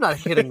oar. I'm not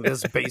hitting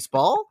this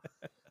baseball.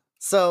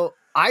 So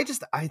I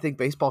think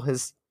baseball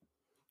has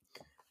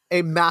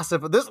a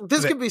massive,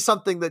 this could be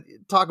something that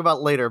talk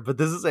about later, but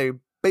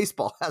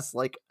baseball has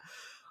like,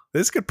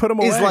 this could put them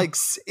away.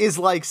 Is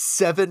like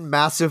 7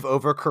 massive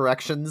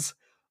overcorrections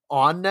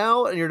on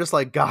now, and you're just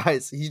like,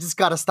 guys, you just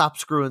got to stop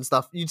screwing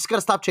stuff. You just got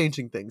to stop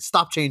changing things.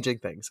 Stop changing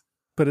things.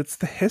 But it's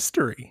the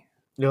history.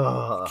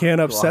 Ugh, can't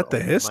upset the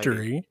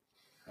history.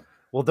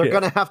 Well, they're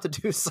going to have to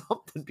do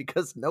something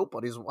because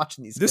nobody's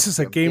watching these. This is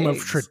a game of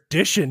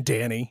tradition,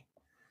 Danny.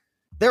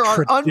 There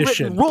are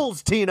unwritten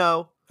rules,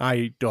 Tino.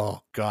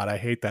 Oh God, I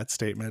hate that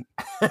statement.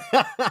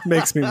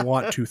 Makes me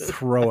want to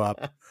throw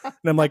up. And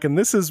I'm like, and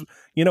this is,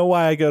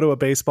 why I go to a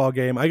baseball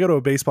game? I go to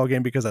a baseball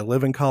game because I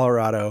live in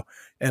Colorado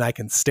and I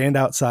can stand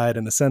outside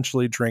and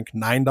essentially drink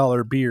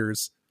 $9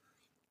 beers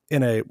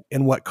in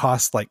what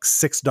costs like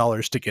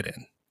 $6 to get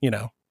in,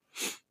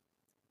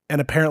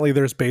 And apparently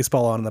there's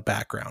baseball on in the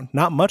background.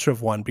 Not much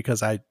of one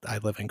because I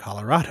live in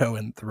Colorado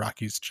and the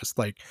Rockies just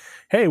like,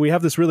 hey, we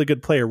have this really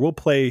good player. We'll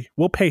pay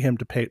him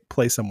to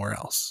play somewhere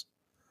else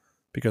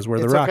because we're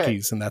the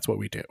Rockies and that's what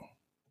we do.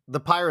 The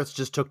Pirates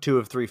just took 2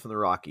 of 3 from the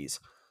Rockies.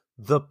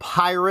 The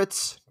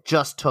Pirates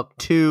just took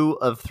 2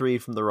 of 3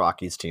 from the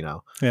Rockies,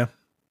 Tino. Yeah.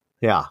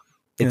 Yeah.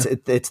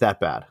 It's that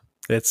bad.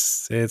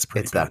 It's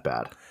pretty bad. That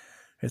bad.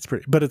 It's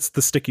pretty, but it's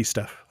the sticky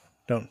stuff.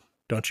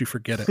 Don't you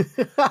forget it.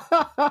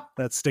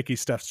 That sticky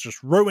stuff's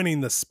just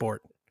ruining the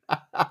sport.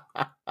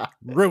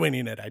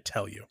 Ruining it, I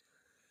tell you.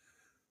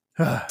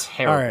 Terrible.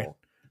 All right.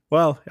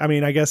 Well, I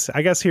mean, I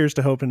guess here's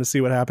to hoping to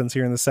see what happens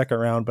here in the second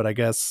round, but I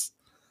guess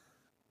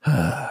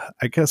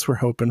we're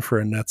hoping for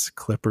a Nets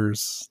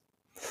Clippers.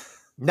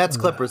 Nets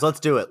Clippers, let's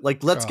do it.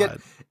 Like, let's get,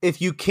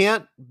 if you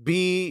can't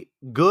be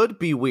good,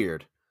 be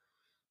weird.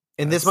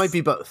 And this might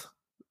be both.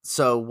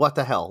 So what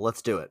the hell?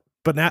 Let's do it.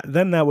 But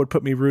then that would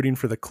put me rooting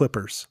for the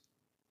Clippers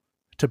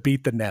to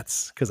beat the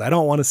Nets because I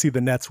don't want to see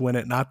the Nets win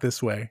it. Not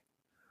this way.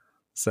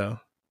 So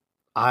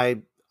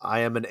I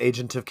am an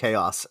agent of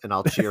chaos and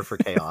I'll cheer for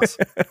chaos.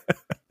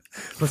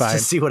 Let's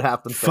just see what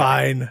happens.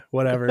 Fine.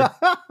 Whatever.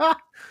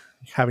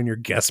 Having your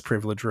guest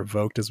privilege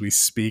revoked as we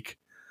speak.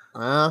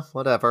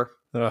 Whatever.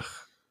 Ugh.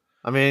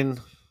 I mean,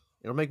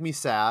 it'll make me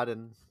sad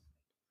and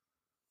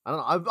I don't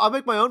know. I'll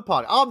make my own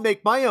I'll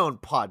make my own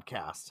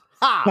podcast.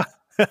 Ha!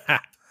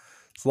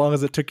 As long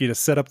as it took you to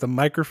set up the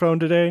microphone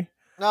today.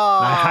 No,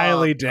 I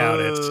highly doubt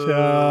it.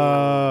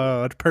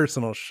 Oh,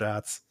 personal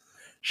shots.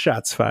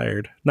 Shots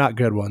fired. Not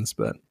good ones,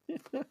 but.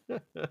 All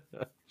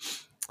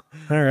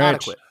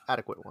right.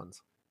 Adequate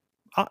ones.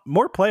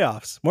 More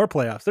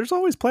playoffs. There's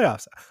always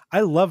playoffs. I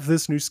love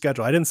this new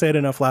schedule. I didn't say it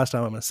enough last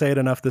time. I'm going to say it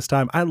enough this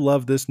time. I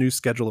love this new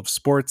schedule of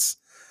sports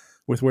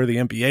with where the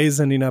NBA is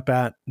ending up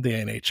at. The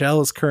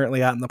NHL is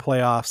currently out in the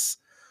playoffs.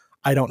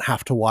 I don't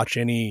have to watch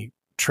any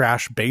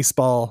trash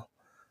baseball.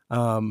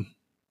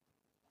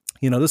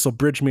 This will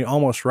bridge me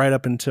almost right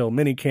up until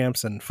mini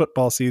camps and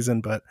football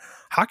season, but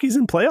hockey's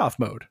in playoff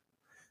mode.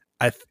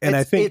 I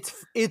think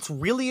it's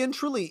really and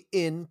truly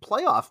in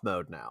playoff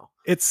mode now.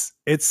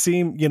 It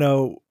seemed,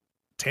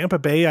 Tampa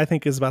Bay, I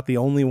think, is about the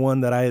only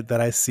one that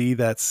I see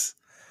that's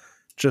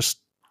just,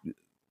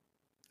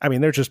 I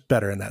mean, they're just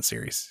better in that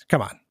series.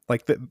 Come on.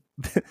 Like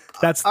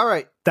that's all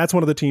right. That's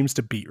one of the teams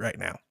to beat right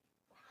now.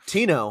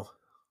 Tino,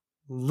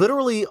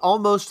 literally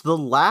almost the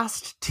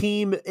last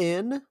team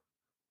in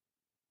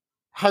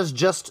has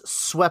just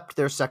swept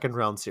their second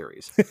round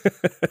series.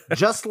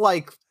 Just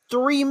like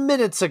 3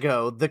 minutes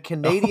ago, the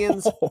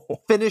Canadians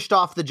finished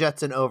off the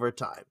Jets in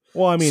overtime.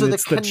 Well, I mean, so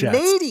it's the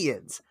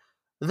Canadians,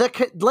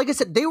 like I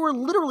said, they were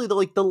literally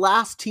the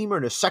last team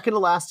or the second to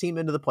last team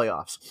into the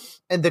playoffs.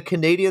 And the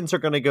Canadians are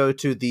going to go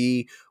to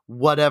the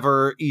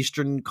whatever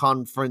Eastern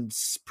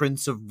Conference,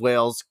 Prince of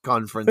Wales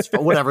Conference,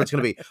 whatever it's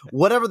going to be,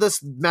 whatever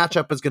this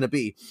matchup is going to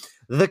be.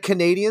 The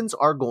Canadians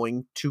are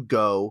going to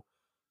go.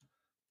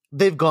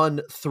 They've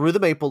gone through the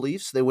Maple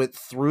Leafs. They went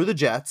through the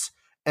Jets.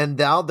 And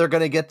now they're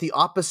going to get the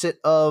opposite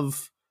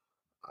of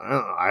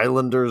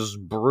Islanders,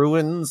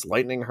 Bruins,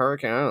 Lightning,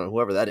 Hurricane, I don't know,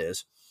 whoever that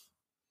is.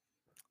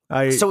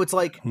 So it's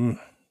like,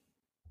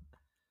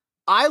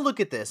 I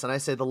look at this and I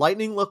say the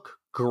Lightning look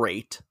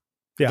great.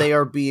 Yeah. They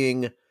are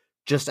being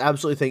just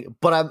absolutely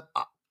but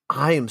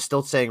I am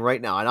still saying right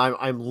now, and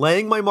I'm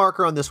laying my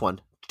marker on this one.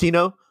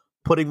 Tino,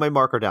 putting my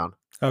marker down.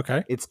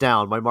 Okay. It's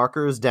down. My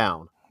marker is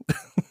down.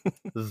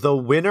 The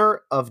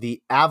winner of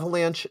the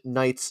Avalanche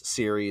Knights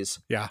series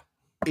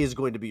is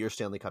going to be your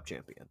Stanley Cup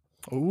champion.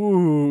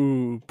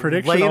 Ooh,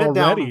 prediction laying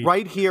already. It down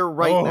right here,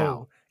 right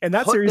now. And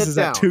that series is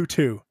at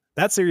 2-2.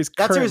 That series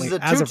currently, is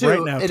at 2-2, as of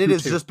right now, and 2-2. It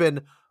has just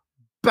been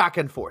back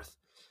and forth.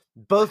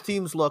 Both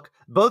teams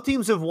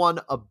have won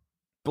a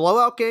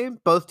blowout game.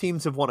 Both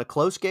teams have won a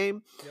close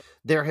game. Yep.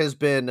 There has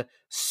been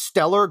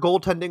stellar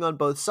goaltending on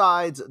both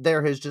sides.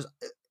 They're the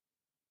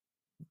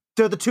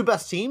two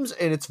best teams,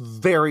 and it's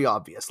very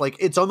obvious. Like,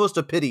 it's almost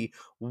a pity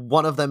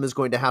one of them is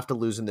going to have to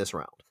lose in this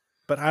round.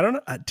 But I don't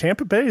know.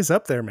 Tampa Bay is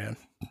up there, man.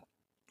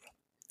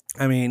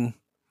 I mean,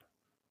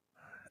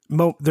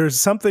 there's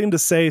something to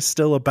say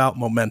still about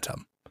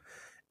momentum.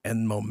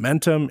 And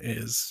momentum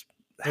is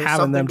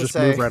having them just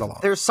move right along.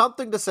 There's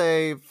something to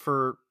say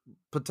for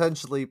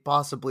potentially,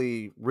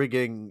 possibly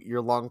rigging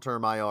your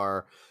long-term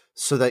IR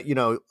so that,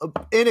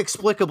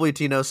 inexplicably,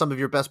 Tino, some of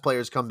your best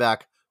players come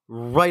back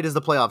right as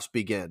the playoffs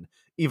begin,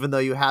 even though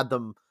you had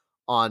them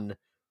on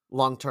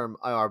long-term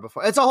IR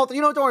before. It's a whole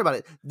thing. Don't worry about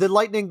it. The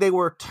Lightning, they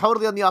were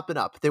totally on the up and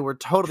up.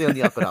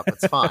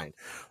 It's fine.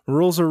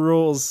 Rules are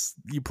rules.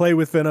 You play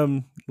within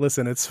them.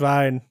 Listen, it's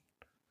fine.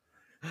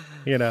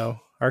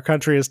 Our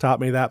country has taught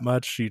me that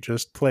much. You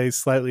just play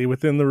slightly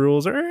within the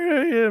rules,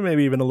 or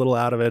maybe even a little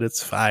out of it.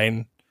 It's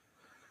fine.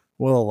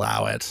 We'll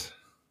allow it.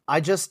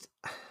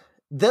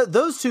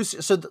 Those two,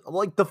 so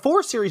like the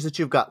 4 series that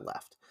you've got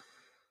left,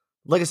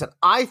 like I said,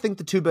 I think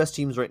the 2 best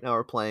teams right now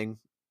are playing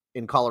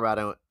in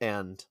Colorado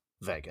and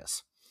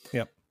Vegas.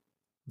 Yep.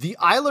 The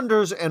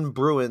Islanders and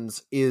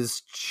Bruins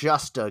is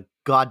just a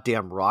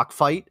goddamn rock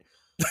fight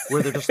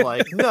where they're just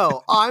like,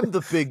 no, I'm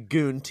the big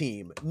goon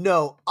team.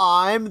 No,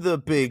 I'm the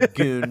big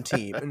goon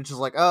team. And it's just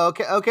like, oh,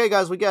 okay,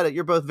 guys, we get it.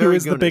 You're both very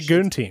goonish. Who is the big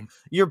goon team?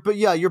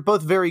 You're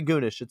both very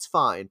goonish. It's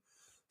fine.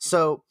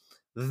 So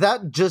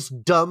that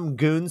just dumb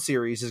goon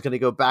series is going to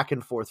go back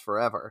and forth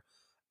forever.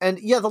 And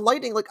yeah, the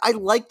Lightning, like, I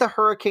like the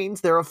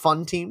Hurricanes. They're a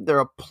fun team. They're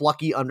a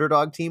plucky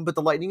underdog team, but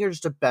the Lightning are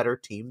just a better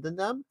team than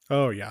them.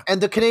 Oh, yeah.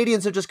 And the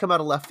Canadians have just come out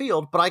of left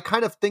field, but I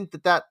kind of think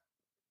that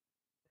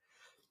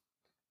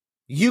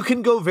you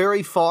can go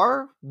very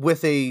far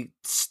with a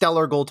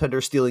stellar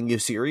goaltender stealing you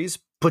series,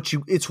 but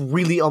it's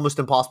really almost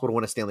impossible to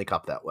win a Stanley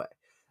Cup that way.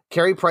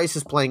 Carey Price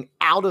is playing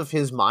out of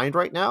his mind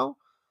right now,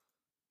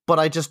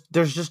 but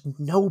there's just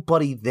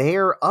nobody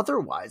there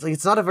otherwise. Like,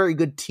 it's not a very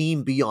good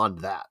team beyond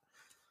that.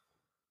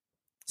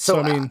 So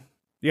I mean,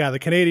 yeah, the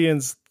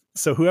Canadians.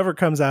 So whoever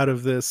comes out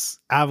of this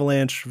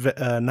Avalanche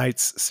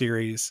Knights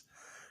series,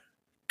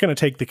 going to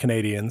take the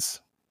Canadians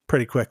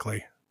pretty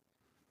quickly.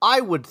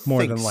 I would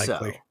more think than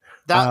likely.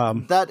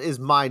 So. That is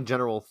my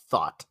general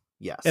thought.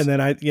 Yes. And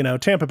then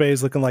Tampa Bay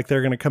is looking like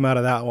they're going to come out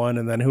of that one,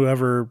 and then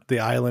whoever the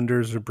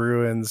Islanders or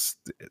Bruins,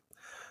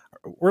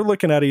 we're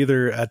looking at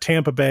either a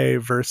Tampa Bay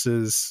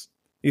versus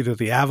either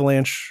the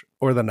Avalanche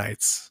or the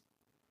Knights.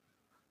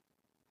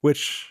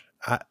 Which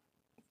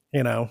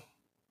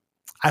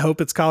I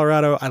hope it's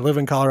Colorado. I live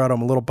in Colorado.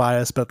 I'm a little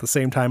biased, but at the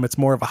same time, it's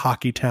more of a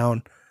hockey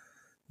town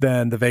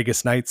than the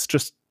Vegas Knights,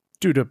 just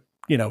due to,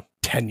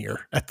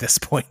 tenure at this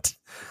point.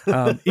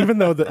 Even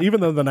though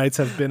the Knights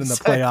have been in the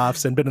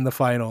playoffs and been in the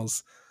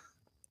finals,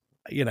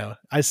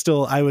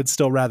 I would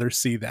still rather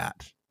see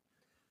that.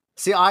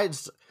 See,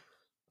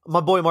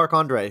 my boy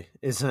Marc-Andre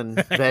is in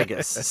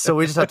Vegas, so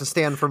we just have to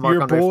stand for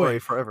Marc-Andre Fleury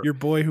forever. Your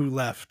boy who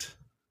left.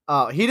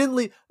 He didn't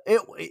leave.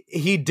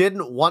 He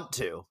didn't want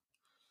to.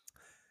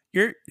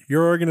 Your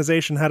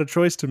organization had a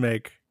choice to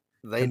make.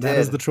 They did. That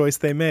is the choice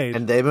they made.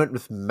 And they went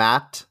with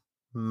Matt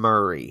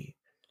Murray.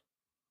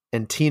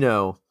 And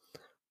Tino,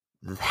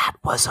 that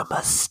was a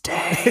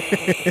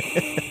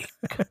mistake.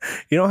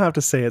 You don't have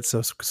to say it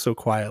so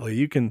quietly.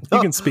 You can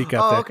speak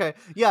up there. Okay.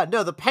 Yeah,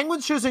 no, the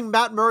Penguins choosing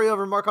Matt Murray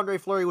over Marc-Andre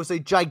Fleury was a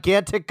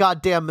gigantic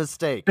goddamn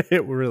mistake.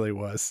 It really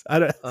was. I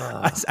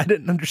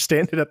didn't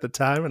understand it at the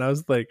time, and I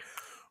was like,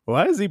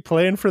 why is he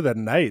playing for the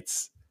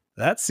Knights?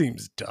 That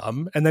seems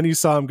dumb. And then you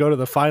saw him go to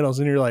the finals,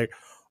 and you're like,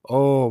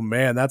 oh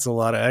man, that's a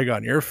lot of egg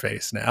on your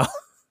face now.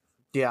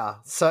 Yeah.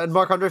 So, and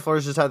Marc-Andre Fleury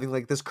is just having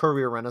like this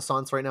career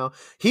renaissance right now.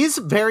 He's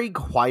very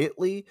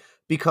quietly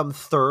become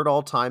 3rd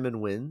all time in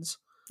wins.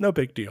 No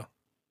big deal.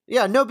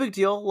 Yeah, no big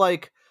deal.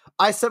 Like,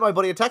 I sent my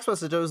buddy a text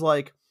message. I was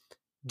like,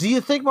 do you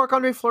think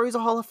Marc-Andre Fleury's a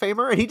Hall of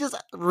Famer? And he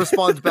just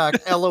responds back,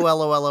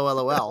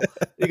 LOL.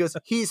 He goes,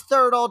 he's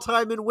 3rd all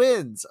time in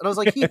wins. And I was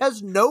like, he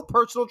has no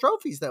personal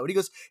trophies though. And he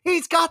goes,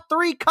 he's got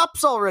 3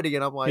 cups already.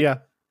 And I'm like, yeah.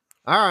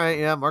 All right,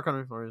 yeah,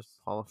 Marc-Andre Fleury's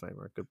Hall of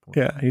Famer. Good point.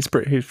 Yeah, he's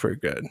pretty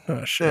good.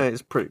 Oh shit. Yeah,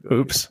 he's pretty good.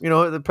 Oops.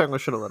 The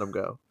Penguins should have let him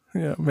go.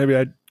 Yeah, maybe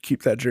I'd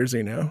keep that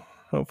jersey now.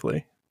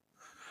 Hopefully.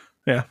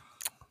 Yeah.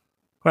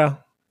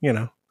 Well,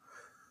 the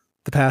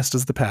past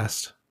is the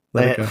past.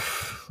 Let it go.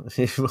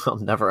 I'll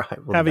never.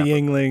 Have a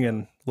Yingling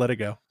and let it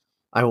go.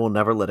 I will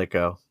never let it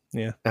go.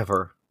 Yeah.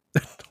 Ever.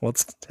 Well,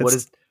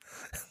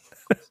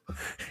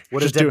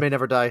 what is dead may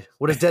never die?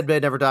 What is dead may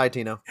never die,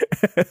 Tino?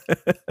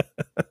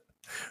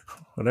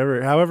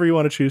 However you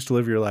want to choose to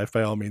live your life,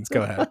 by all means,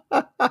 go ahead.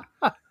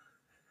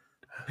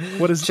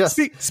 What is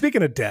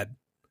speaking of dead?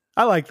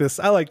 I like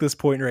this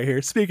point right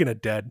here. Speaking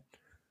of dead,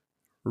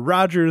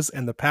 Rodgers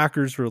and the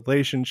Packers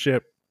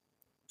relationship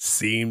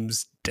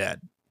seems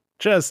dead.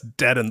 Just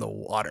dead in the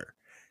water.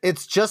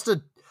 It's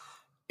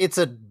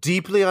a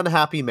deeply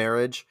unhappy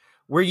marriage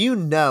where you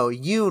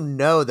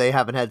know they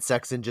haven't had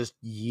sex in just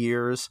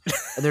years,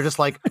 and they're just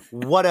like,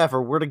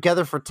 whatever, we're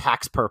together for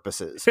tax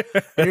purposes.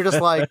 And you're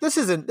just like, this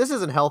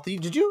isn't healthy.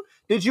 Did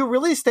you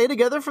really stay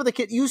together for the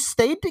kid? You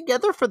stayed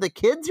together for the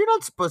kids? You're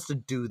not supposed to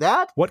do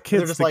that. What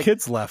kids? The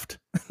kids left.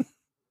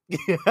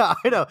 Yeah,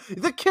 I know.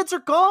 The kids are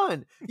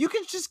gone. You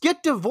can just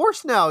get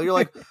divorced now. You're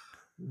like,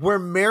 We're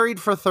married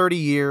for 30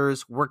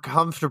 years. We're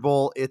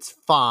comfortable. It's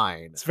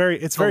fine. It's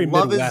very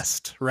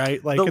Midwest,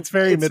 right? Like it's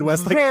very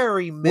Midwest. Like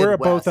very Midwest. We're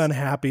both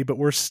unhappy, but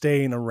we're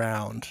staying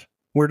around.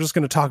 We're just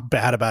going to talk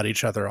bad about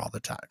each other all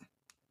the time.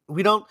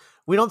 We don't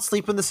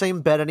sleep in the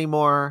same bed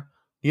anymore.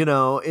 You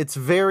know, it's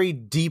very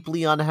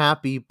deeply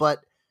unhappy,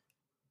 but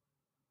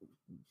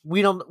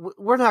we're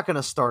not going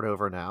to start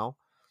over now.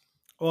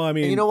 Well, I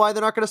mean, and you know why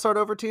they're not going to start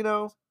over,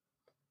 Tino?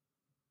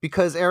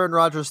 Because Aaron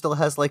Rodgers still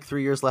has like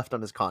 3 years left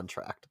on his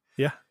contract.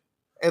 Yeah.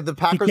 And the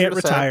Packers can't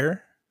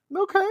retire.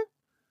 Okay.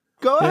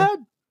 Go ahead.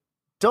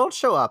 Don't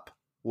show up.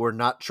 We're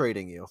not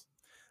trading you.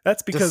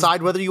 That's because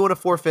decide whether you want to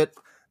forfeit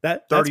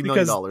that's $30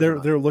 because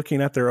million. They're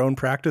looking at their own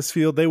practice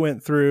field. They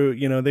went through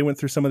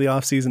some of the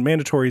offseason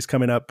mandatories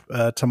coming up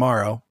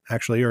tomorrow,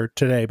 actually, or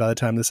today by the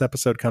time this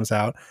episode comes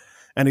out.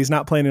 And he's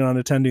not planning on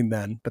attending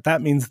then. But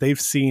that means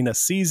they've seen a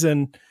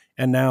season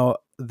and now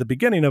the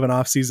beginning of an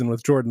offseason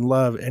with Jordan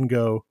Love and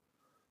go,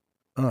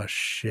 oh,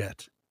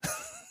 shit.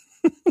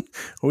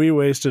 We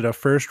wasted a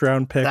first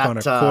round pick on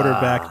a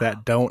quarterback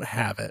that don't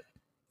have it.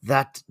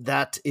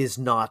 That is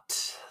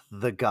not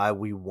the guy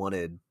we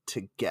wanted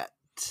to get.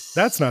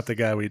 That's not the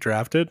guy we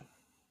drafted.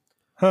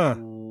 Huh.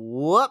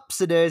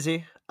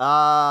 Whoopsie-daisy.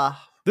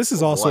 This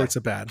is all sorts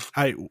of bad.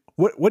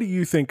 What do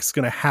you think is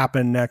going to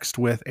happen next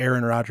with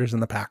Aaron Rodgers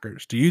and the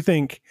Packers? Do you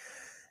think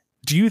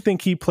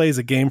he plays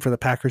a game for the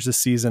Packers this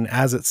season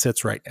as it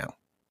sits right now?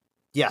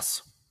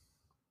 Yes.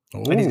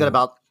 Ooh. And he's got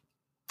about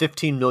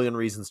 15 million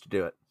reasons to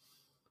do it.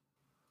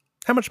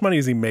 How much money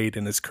has he made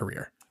in his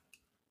career?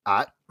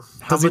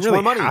 Does he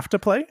really have to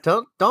play?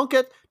 Don't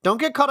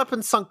get caught up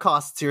in sunk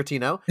costs here,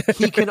 Tino.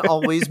 He can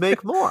always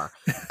make more.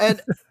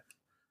 And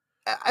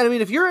I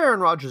mean, if you're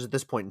Aaron Rodgers at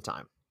this point in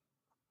time,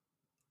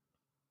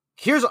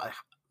 here's a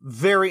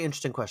very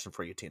interesting question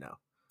for you, Tino.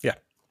 Yeah.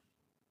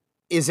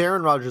 Is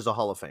Aaron Rodgers a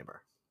Hall of Famer?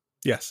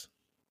 Yes.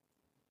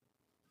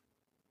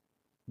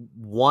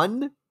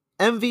 One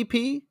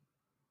MVP?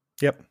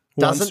 Yep.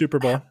 One Super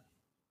Bowl.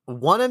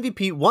 One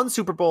MVP, one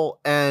Super Bowl,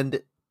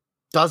 and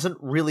doesn't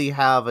really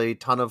have a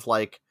ton of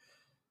like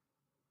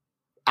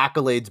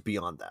accolades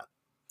beyond that.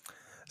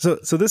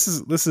 So this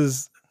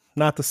is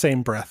not the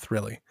same breath,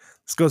 really.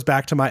 This goes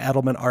back to my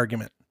Edelman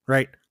argument,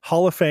 right?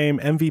 Hall of Fame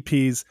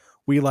MVPs,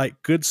 we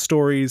like good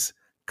stories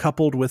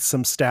coupled with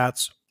some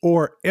stats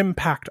or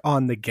impact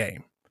on the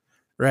game,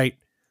 right?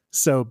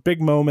 So big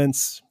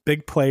moments,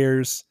 big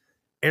players.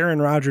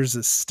 Aaron Rodgers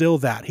is still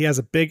that. He has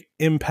a big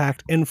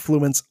impact,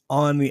 influence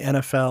on the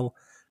NFL.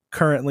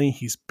 Currently,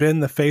 he's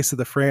been the face of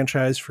the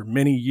franchise for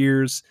many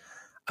years.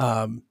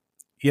 You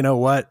know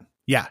what?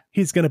 Yeah,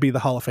 he's going to be the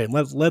Hall of Fame.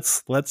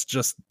 Let's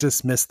just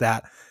dismiss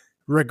that,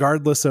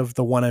 regardless of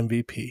the one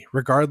MVP,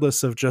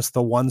 regardless of just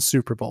the one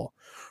Super Bowl,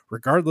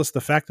 regardless of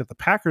the fact that the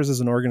Packers as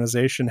an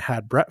organization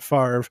had Brett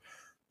Favre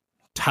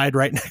tied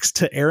right next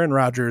to Aaron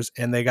Rodgers,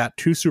 and they got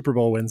 2 Super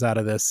Bowl wins out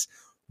of this.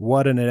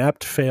 What an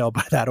inept fail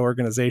by that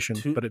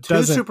organization. But it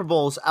doesn't. 2 Super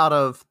Bowls out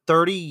of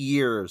 30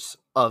 years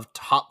of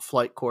top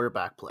flight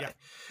quarterback play. Yeah.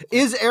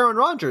 Is Aaron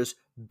Rodgers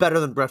better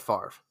than Brett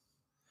Favre?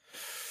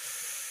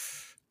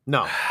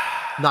 No.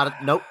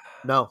 Nope.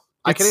 No.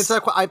 I can answer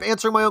that. I'm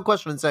answering my own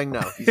question and saying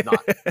no, he's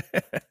not.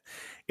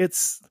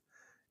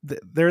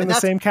 They're in the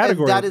same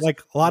category.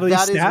 Like a lot of these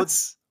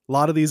stats, a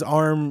lot of these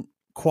arm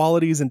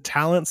qualities and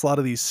talents, a lot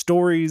of these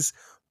stories,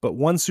 but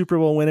one Super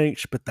Bowl win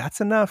each, but that's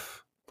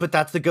enough. But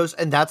that's the ghost,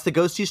 and that's the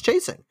ghost he's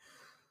chasing.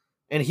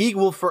 And he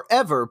will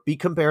forever be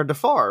compared to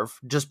Favre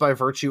just by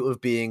virtue of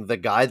being the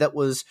guy that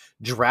was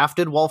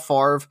drafted while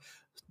Favre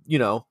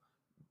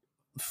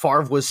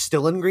was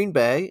still in Green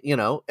Bay,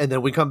 and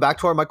then we come back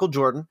to our Michael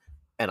Jordan,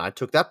 and I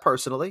took that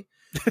personally.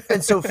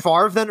 And so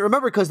Favre then,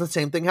 remember, because the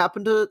same thing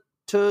happened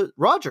to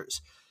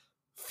Rodgers.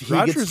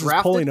 Rodgers is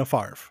pulling a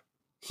Favre.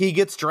 He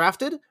gets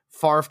drafted,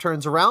 Favre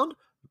turns around,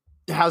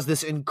 has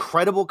this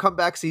incredible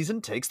comeback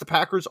season, takes the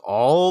Packers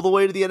all the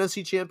way to the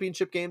NFC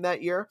Championship game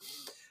that year.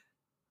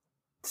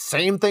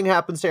 Same thing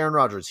happens to Aaron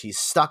Rodgers. He's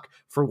stuck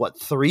for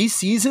 3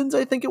 seasons,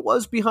 I think it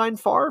was, behind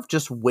Favre,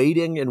 just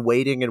waiting and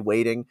waiting and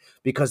waiting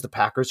because the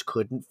Packers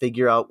couldn't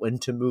figure out when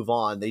to move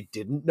on. They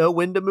didn't know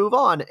when to move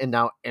on, and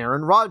now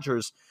Aaron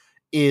Rodgers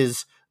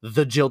is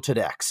the jilted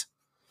ex.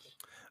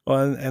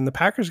 Well, and the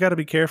Packers got to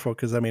be careful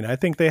because, I mean, I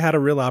think they had a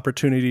real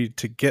opportunity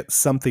to get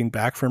something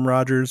back from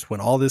Rodgers when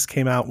all this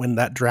came out, when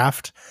that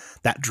draft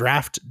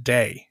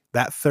day,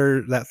 that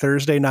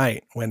Thursday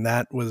night, when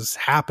that was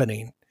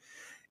happening.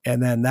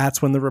 And then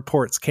that's when the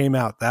reports came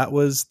out. That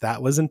was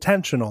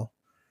intentional.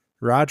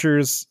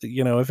 Rodgers,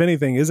 if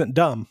anything, isn't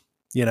dumb.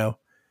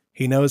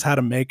 He knows how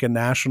to make a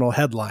national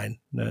headline,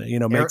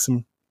 make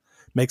some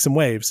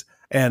waves.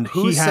 And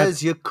who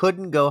says you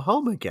couldn't go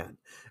home again?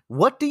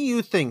 What do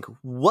you think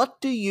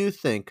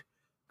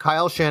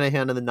Kyle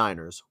Shanahan and the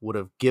Niners would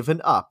have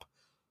given up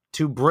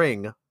to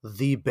bring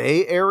the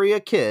Bay Area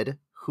kid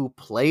who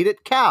played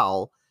at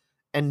Cal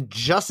and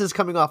just is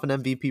coming off an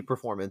MVP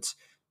performance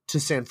to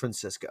San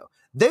Francisco?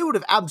 They would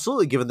have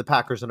absolutely given the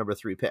Packers a number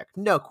 3 pick.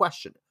 No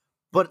question.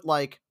 But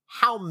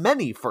how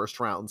many first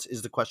rounds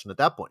is the question at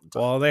that point in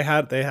time? Well, they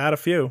had a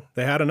few.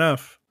 They had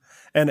enough.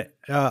 And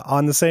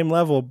on the same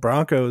level,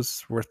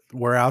 Broncos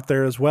were out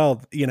there as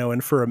well,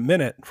 and for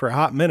a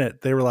hot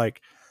minute, they were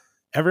like,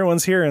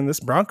 everyone's here and this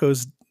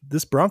Broncos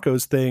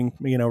thing,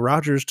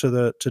 Rodgers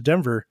to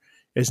Denver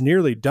is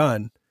nearly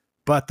done.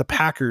 But the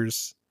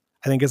Packers,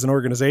 I think as an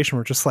organization,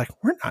 were just like,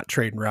 we're not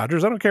trading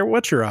Rodgers. I don't care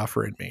what you're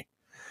offering me.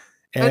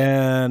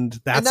 And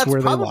that's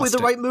where they lost probably the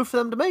right move for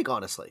them to make,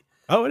 honestly.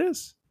 Oh, it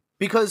is.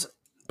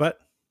 But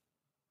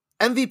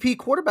MVP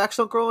quarterbacks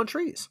don't grow on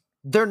trees.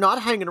 They're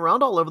not hanging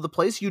around all over the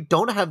place. You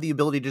don't have the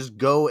ability to just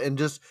go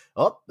and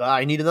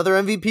I need another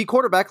MVP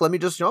quarterback. Let me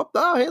just,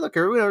 hey, look,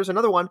 there's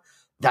another one.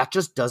 That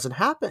just doesn't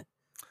happen.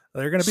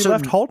 They're going to be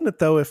left holding it,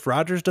 though, if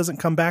Rodgers doesn't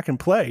come back and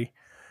play.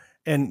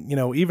 And,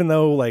 even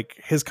though like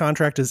his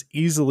contract is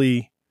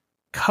easily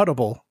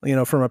cuttable,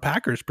 from a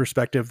Packers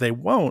perspective, they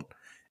won't.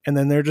 And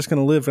then they're just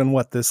going to live in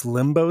this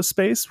limbo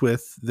space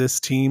with this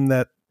team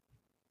that,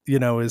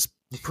 is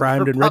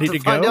primed and ready to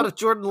go. Find out if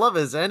Jordan Love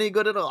is any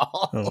good at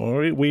all.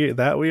 We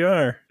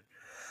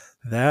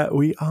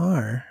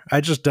are.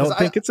 I just don't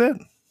think it's it.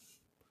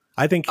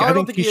 I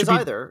don't think he is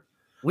either.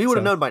 We would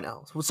have known by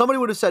now. Somebody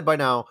would have said by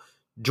now,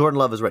 Jordan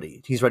Love is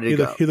ready. He's ready to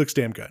go. He looks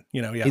damn good.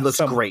 He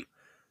looks great.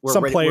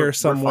 Some player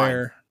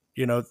somewhere,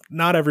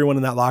 not everyone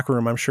in that locker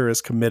room, I'm sure,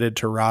 is committed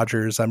to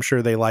Rodgers. I'm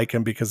sure they like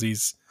him because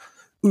he's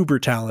uber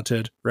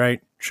talented, right?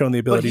 Shown the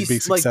ability to be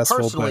successful.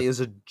 Personally is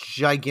a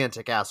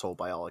gigantic asshole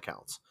by all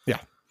accounts. Yeah.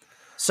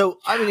 So,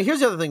 here's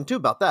the other thing, too,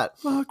 about that.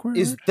 Awkward.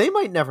 Is they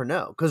might never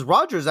know. Because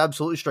Rodgers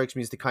absolutely strikes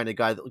me as the kind of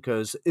guy that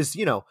goes,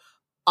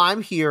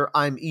 I'm here,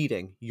 I'm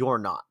eating, you're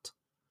not.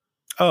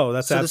 Oh,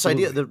 that's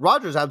absolutely. This idea that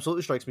Rodgers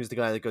absolutely strikes me as the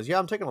guy that goes, yeah,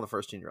 I'm taking all the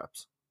first team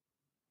reps.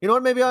 You know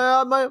what? Maybe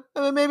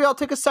I'll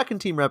take a second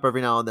team rep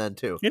every now and then,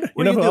 too.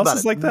 What do you do about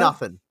it? Like that?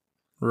 Nothing.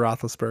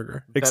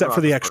 Roethlisberger. Except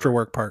for the extra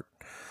work part.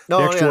 No,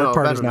 the extra work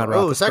part is not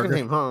Roethlisberger.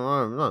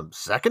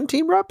 Second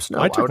team reps? No,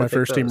 I took my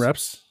first team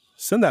reps.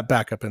 Send that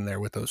back up in there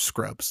with those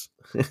scrubs.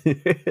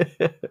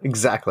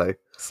 Exactly.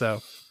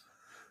 So,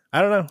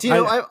 I don't know.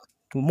 Tino,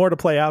 more to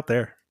play out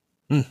there.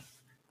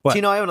 What?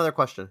 Tino, I have another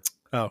question.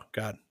 Oh,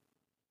 God.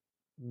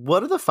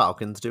 What are the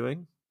Falcons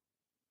doing?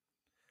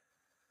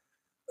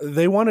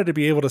 They wanted to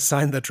be able to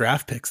sign the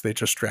draft picks they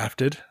just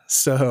drafted,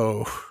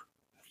 so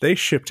they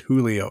shipped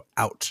Julio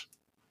out.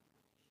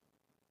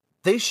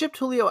 They shipped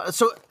Julio out.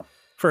 So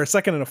for a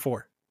second and a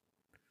 4.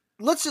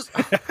 Let's just...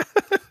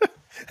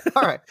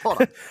 All right,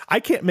 hold on. I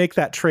can't make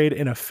that trade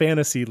in a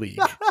fantasy league.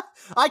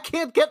 I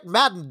can't get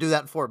Madden to do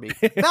that for me.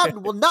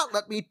 Madden will not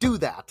let me do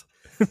that.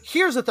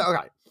 Here's the thing. All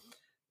right.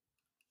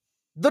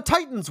 The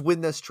Titans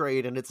win this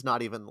trade, and it's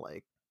not even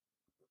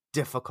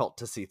difficult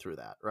to see through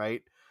that,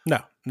 right? No,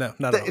 not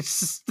at all.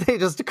 They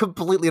just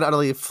completely and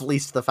utterly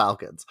fleeced the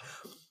Falcons.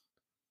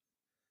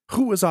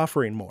 Who was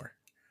offering more?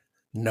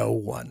 No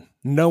one.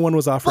 No one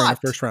was offering a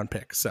first round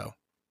pick. So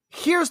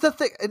here's the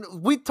thing, and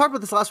we talked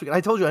about this last week, and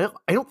I told you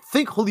I don't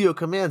think Julio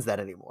commands that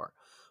anymore.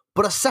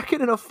 But a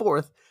second and a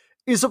fourth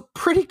is a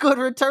pretty good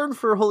return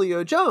for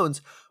Julio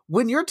Jones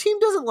when your team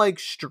doesn't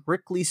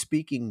strictly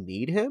speaking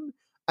need him.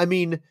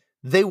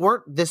 They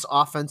weren't this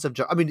offensive.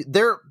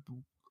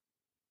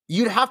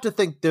 You'd have to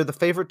think they're the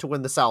favorite to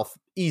win the South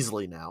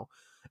easily now.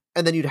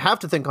 And then you'd have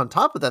to think on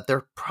top of that,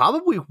 they're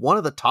probably one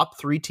of the top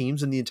 3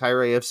 teams in the entire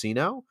AFC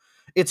now.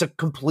 It's a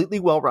completely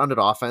well-rounded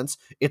offense.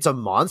 It's a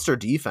monster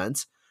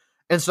defense.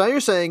 And so now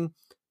you're saying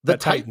the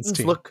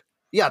Titans look...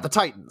 Yeah, the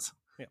Titans.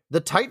 Yeah.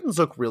 The Titans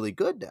look really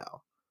good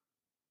now.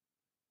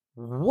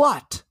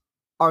 What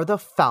are the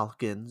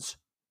Falcons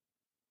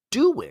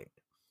doing?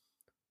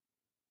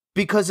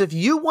 Because if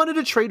you wanted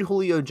to trade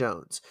Julio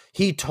Jones,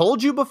 he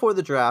told you before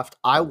the draft,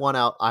 I want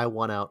out, I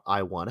want out,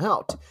 I want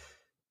out.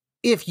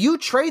 If you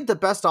trade the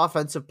best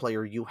offensive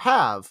player you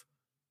have,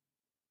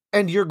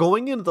 and you're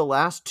going into the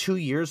last 2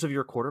 years of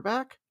your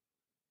quarterback,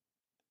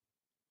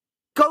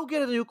 go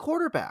get a new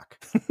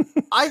quarterback.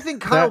 I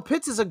think Kyle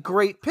Pitts is a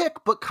great pick,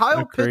 but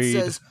Kyle Pitts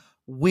says,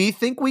 we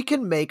think we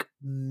can make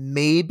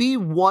maybe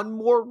one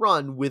more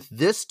run with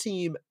this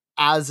team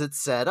as it's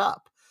set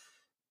up.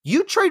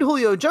 You trade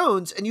Julio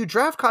Jones and you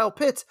draft Kyle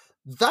Pitts,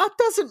 that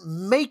doesn't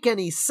make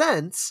any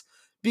sense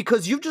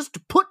because you've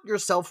just put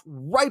yourself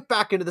right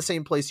back into the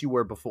same place you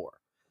were before.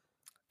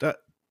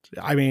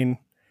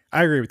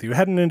 I agree with you.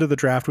 Heading into the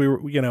draft, we were,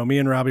 me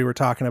and Robbie were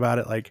talking about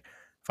it.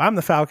 If I'm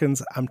the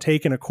Falcons, I'm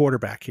taking a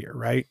quarterback here,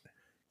 right?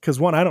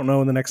 Because one, I don't know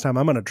when the next time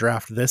I'm going to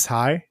draft this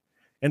high,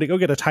 and to go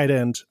get a tight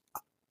end,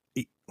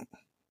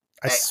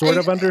 I sort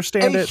of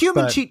understand it. A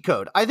human cheat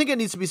code. I think it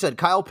needs to be said.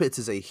 Kyle Pitts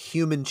is a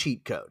human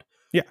cheat code.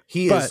 Yeah,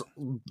 he is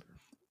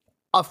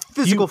a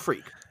physical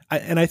freak.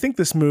 I think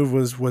this move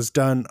was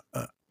done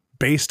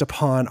based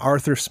upon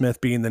Arthur Smith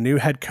being the new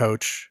head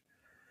coach,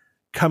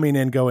 coming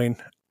in going,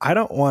 I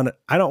don't want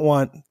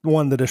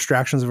the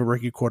distractions of a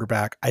rookie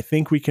quarterback. I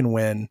think we can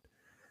win.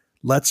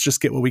 Let's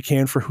just get what we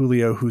can for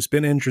Julio, who's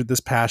been injured this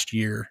past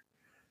year.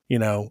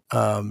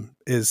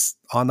 Is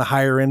on the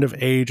higher end of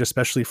age,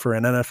 especially for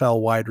an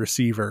NFL wide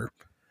receiver.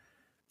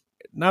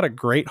 Not a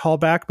great haul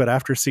back, but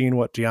after seeing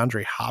what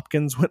DeAndre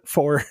Hopkins went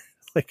for,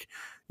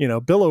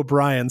 Bill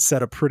O'Brien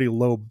set a pretty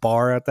low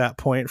bar at that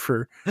point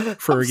for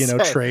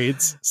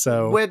trades.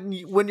 So when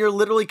you're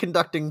literally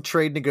conducting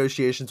trade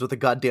negotiations with a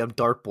goddamn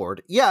dartboard,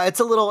 yeah, it's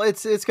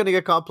going to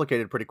get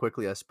complicated pretty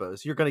quickly, I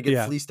suppose. You're going to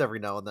get fleeced every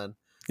now and then.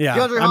 Yeah,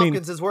 DeAndre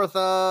Hopkins is worth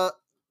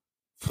look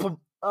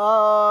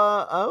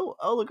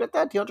at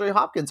that. DeAndre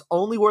Hopkins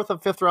only worth a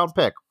 5th round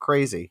pick.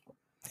 Crazy.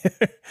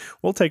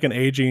 We'll take an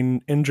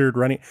aging, injured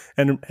running.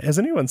 And has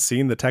anyone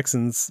seen the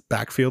Texans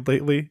backfield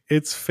lately?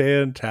 It's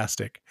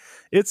fantastic.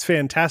 It's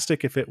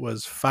fantastic if it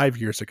was 5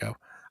 years ago.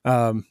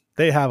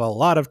 They have a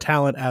lot of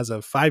talent as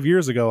of 5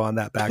 years ago on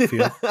that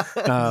backfield.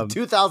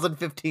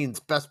 2015's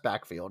best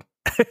backfield.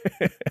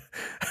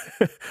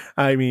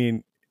 I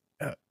mean,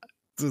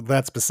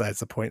 that's besides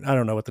the point. I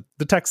don't know what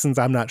the Texans,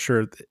 I'm not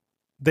sure.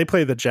 They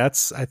play the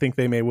Jets. I think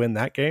they may win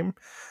that game,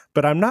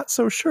 but I'm not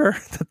so sure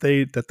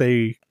that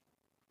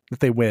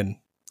they win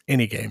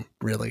any game,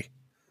 really.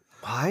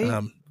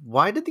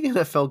 Why did the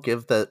NFL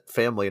give that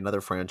family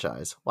another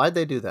franchise? Why did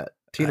they do that?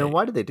 Tino,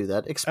 why did they do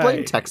that?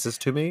 Explain Texas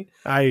to me.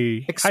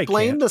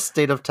 Explain the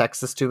state of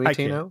Texas to me,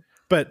 Tino.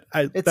 But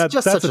it's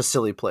just such a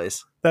silly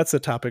place. That's a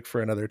topic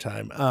for another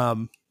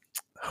time.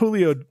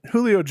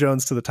 Julio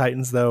Jones to the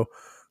Titans, though,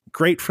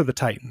 great for the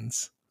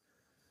Titans.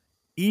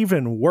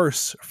 Even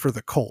worse for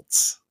the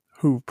Colts,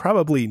 who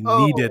probably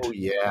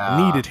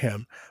needed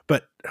him.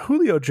 But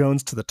Julio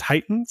Jones to the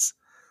Titans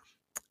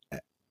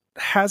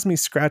has me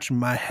scratching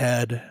my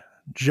head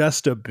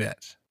just a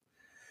bit,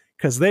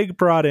 because they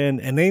brought in,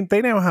 and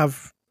they now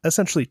have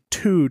essentially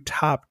 2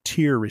 top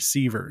tier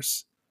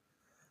receivers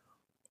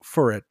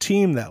for a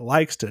team that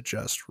likes to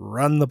just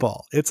run the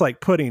ball. It's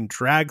like putting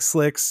drag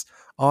slicks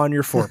on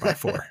your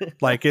 4x4.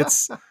 Like,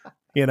 it's,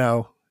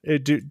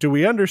 do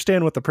we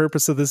understand what the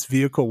purpose of this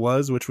vehicle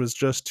was, which was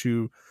just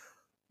to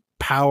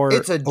power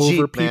over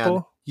Jeep, people?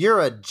 Man.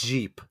 You're a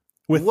Jeep.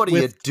 What are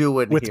you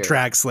doing with here?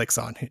 drag slicks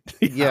on it?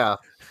 Yeah.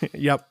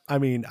 Yep. I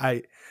mean,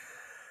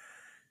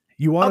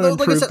 you want to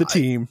improve the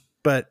team,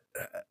 but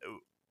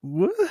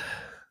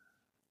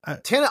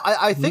Tana,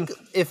 I think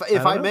if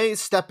I may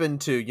step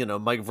into,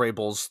 Mike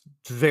Vrabel's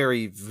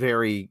very,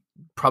 very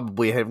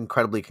probably have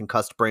incredibly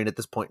concussed brain at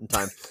this point in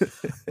time,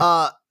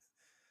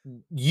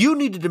 you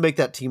needed to make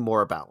that team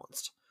more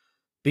balanced,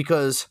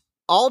 because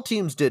all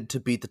teams did to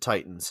beat the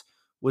Titans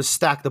was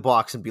stack the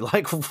box and be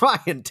like,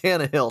 Ryan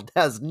Tannehill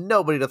has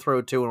nobody to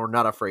throw to and we're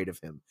not afraid of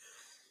him.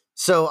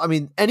 So, I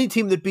mean, any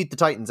team that beat the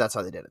Titans, that's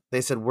how they did it.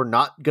 They said, we're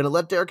not going to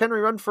let Derrick Henry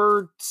run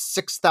for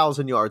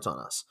 6,000 yards on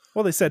us.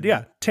 Well, they said,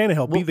 yeah,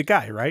 Tannehill, be the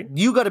guy, right?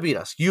 You got to beat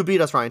us. You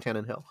beat us, Ryan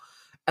Tannehill.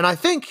 And I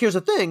think, here's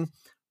the thing,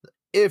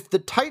 if the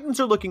Titans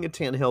are looking at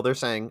Tannehill, they're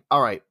saying,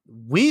 all right,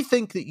 we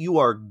think that you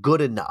are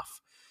good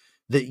enough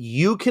that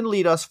you can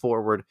lead us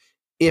forward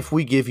if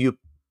we give you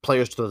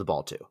players to throw the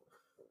ball to.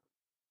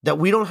 That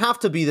we don't have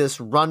to be this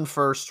run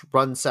first,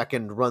 run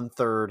second, run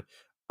third.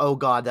 Oh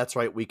God, that's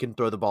right, we can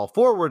throw the ball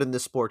forward in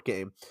this sport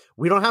game.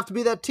 We don't have to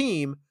be that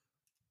team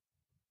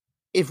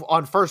if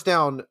on first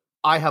down,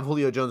 I have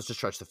Julio Jones to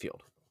stretch the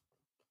field.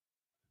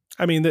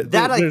 I mean,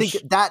 I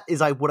think that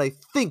is what I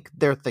think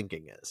their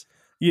thinking is.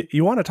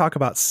 You want to talk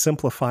about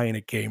simplifying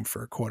a game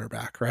for a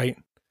quarterback, right?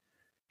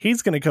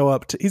 He's going to go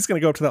up to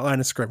that line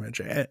of scrimmage,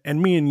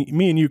 and me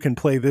and you can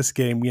play this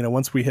game.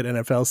 Once we hit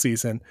NFL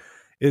season,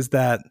 is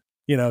that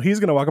he's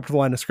going to walk up to the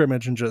line of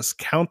scrimmage and just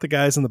count the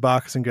guys in the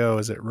box and go,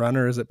 is it run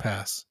or is it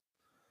pass?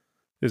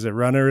 Is it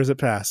run or is it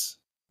pass?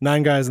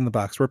 9 guys in the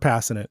box, we're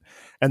passing it,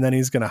 and then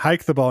he's going to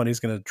hike the ball and he's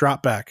going to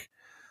drop back.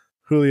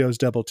 Julio's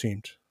double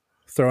teamed,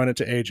 throwing it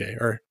to AJ,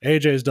 or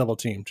AJ's double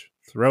teamed,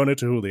 throwing it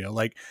to Julio.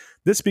 Like,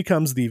 this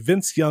becomes the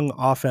Vince Young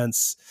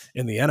offense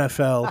in the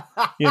NFL,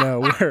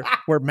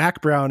 where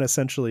Mac Brown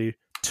essentially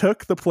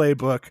took the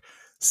playbook,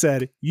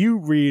 said, you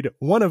read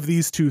one of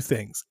these 2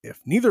 things. If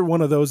neither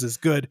one of those is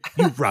good,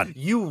 you run.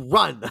 You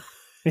run.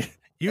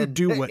 You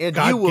do what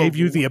God gave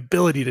you the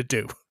ability to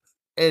do.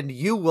 And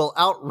you will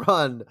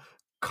outrun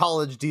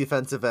college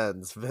defensive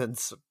ends,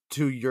 Vince,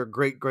 to your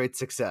great, great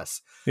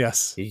success.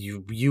 Yes.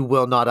 You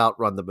will not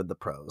outrun them in the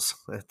pros.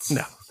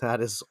 No.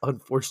 That is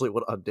unfortunately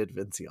what undid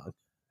Vince Young.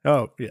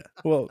 Oh, yeah.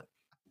 Well,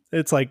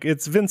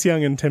 it's Vince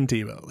Young and Tim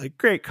Tebow. Like,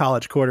 great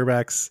college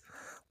quarterbacks.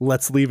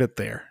 Let's leave it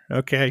there.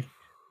 Okay?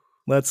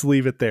 Let's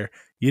leave it there.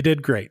 You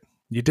did great.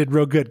 You did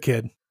real good,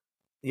 kid.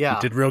 Yeah.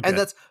 You did real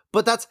good.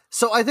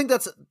 So I think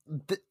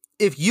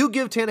if you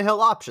give Tannehill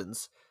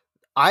options,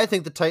 I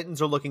think the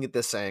Titans are looking at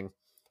this saying,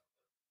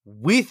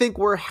 we think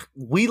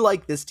we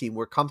like this team.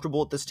 We're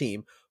comfortable with this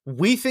team.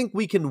 We think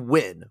we can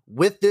win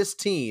with this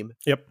team.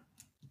 Yep.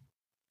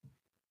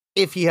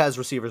 If he has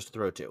receivers to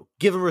throw to.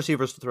 Give him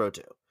receivers to throw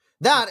to.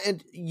 That,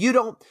 and you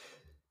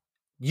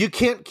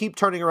can't keep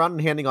turning around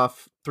and handing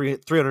off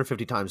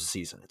 350 times a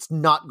season. It's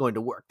not going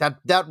to work.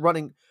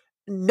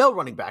 No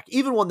running back,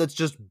 even one that's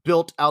just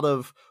built out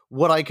of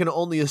what I can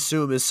only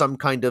assume is some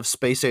kind of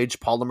space age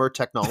polymer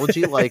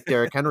technology like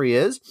Derrick Henry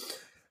is,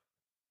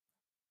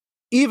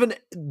 even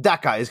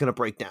that guy is going to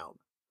break down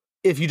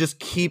if you just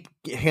keep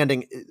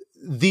handing.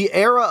 The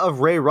era of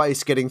Ray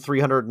Rice getting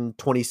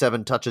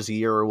 327 touches a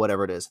year or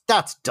whatever it is,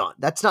 that's done.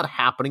 That's not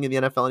happening in the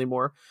NFL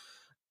anymore.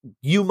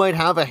 you might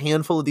have a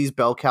handful of these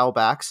bell cow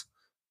backs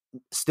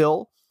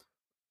still,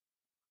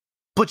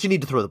 but you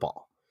need to throw the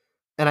ball.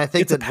 And I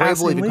think it's a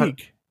passing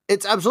league.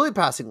 It's absolutely a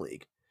passing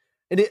league.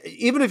 And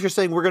even if you're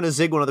saying we're going to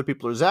zig when other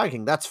people are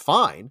zagging, that's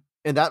fine.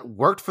 And that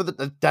worked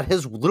that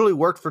has literally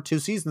worked for 2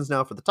 seasons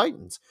now for the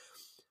Titans.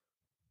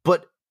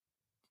 But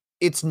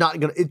it's not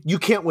going to, you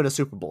can't win a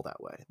Super Bowl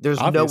that way. There's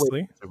Obviously. No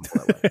way to win a Super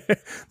Bowl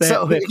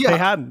that way. They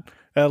hadn't,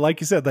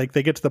 like you said, like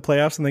they get to the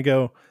playoffs and they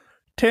go,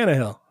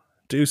 Tannehill,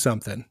 do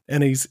something.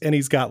 And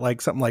he's got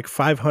like something like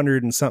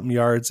 500 and something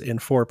yards in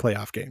 4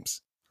 playoff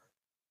games.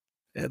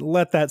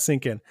 Let that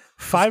sink in.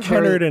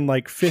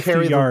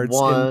 550 yards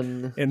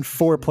in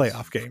 4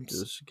 playoff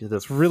games.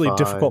 It's really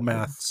difficult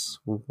math.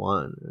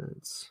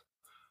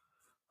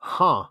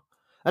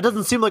 That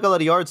doesn't seem like a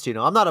lot of yards,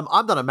 Tino. I'm not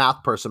a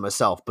math person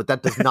myself, but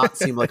that does not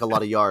seem like a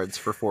lot of yards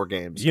for 4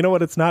 games. You know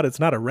what? It's not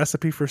a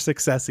recipe for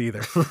success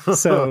either.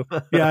 So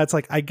yeah, it's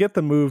like I get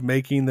the move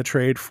making the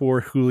trade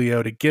for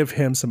Julio to give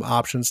him some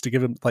options, to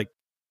give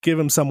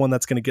him someone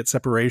that's going to get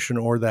separation,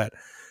 or that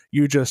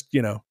you just,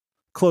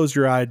 close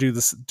your eye, do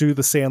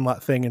the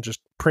Sandlot thing, and just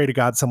pray to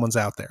God someone's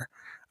out there.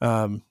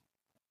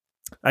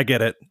 I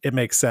get it. It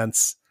makes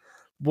sense.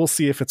 We'll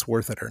see if it's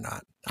worth it or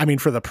not. I mean,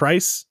 for the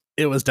price,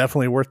 it was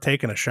definitely worth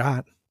taking a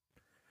shot.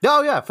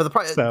 Oh yeah, for the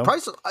price. Like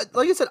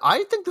I said,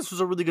 I think this was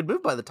a really good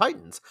move by the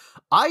Titans.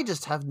 I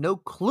just have no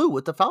clue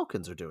what the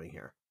Falcons are doing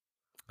here.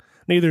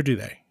 Neither do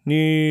they.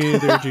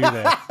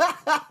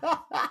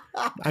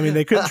 I mean,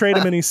 they couldn't trade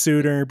him any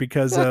sooner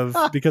because of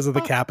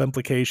the cap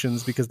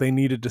implications, because they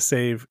needed to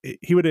save.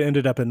 He would have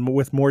ended up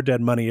with more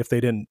dead money if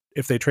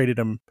they traded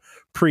him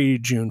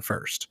pre-June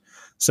 1st.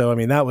 So I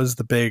mean, that was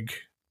the big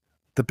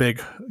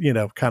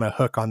kind of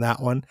hook on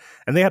that one.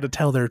 And they had to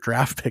tell their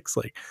draft picks,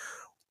 like,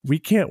 we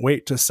can't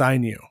wait to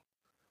sign you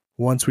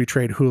once we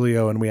trade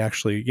Julio and we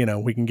actually,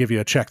 we can give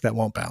you a check that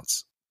won't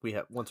bounce.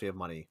 Once we have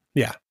money.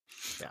 Yeah.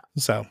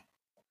 So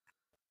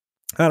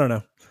I don't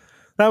know.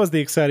 That was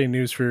the exciting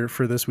news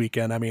for this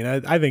weekend. I mean,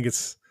 I think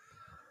it's,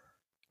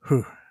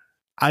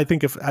 I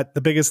think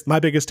my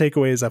biggest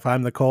takeaway is, if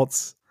I'm the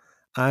Colts,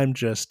 I'm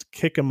just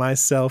kicking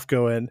myself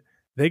going,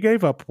 they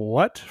gave up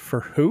what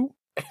for who?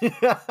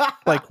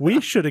 Like,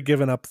 we should have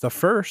given up the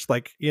first,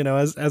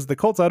 as the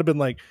Colts, I'd have been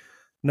like,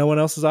 no one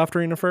else is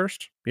offering a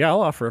first. Yeah,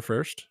 I'll offer a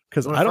first,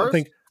 because I don't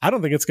think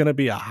it's going to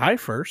be a high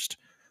first.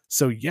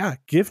 So yeah,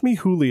 give me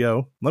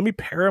Julio. Let me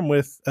pair him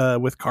with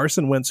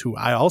Carson Wentz, who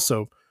I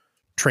also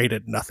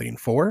traded nothing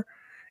for.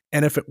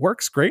 And if it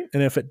works, great.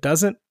 And if it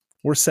doesn't,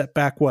 we're set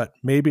back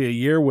maybe a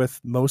year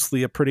with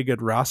mostly a pretty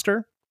good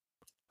roster.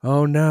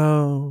 Oh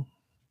no.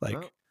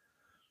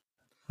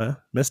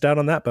 Missed out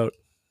on that boat.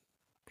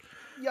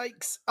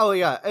 Yikes. Oh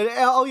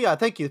yeah.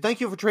 Thank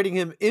you for trading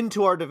him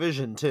into our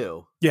division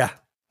too. Yeah.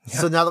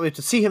 So now that we have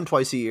to see him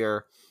twice a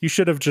year, you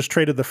should have just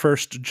traded the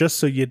first just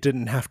so you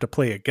didn't have to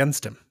play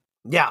against him.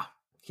 Yeah.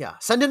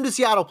 Send him to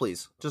Seattle,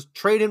 please. Just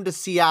trade him to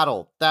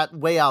Seattle. That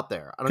way out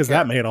there. Because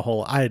that made a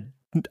whole. I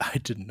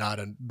did not.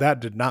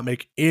 That did not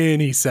make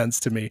any sense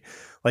to me.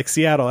 Like,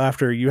 Seattle,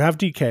 after you have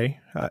DK,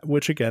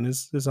 which again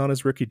is on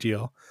his rookie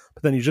deal,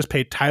 but then you just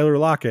paid Tyler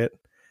Lockett,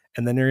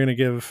 and then you're going to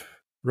give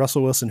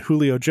Russell Wilson,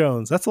 Julio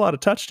Jones. That's a lot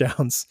of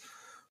touchdowns,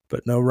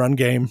 but no run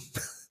game.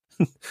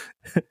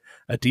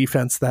 A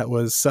defense that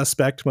was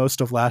suspect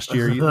most of last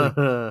year. You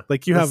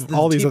have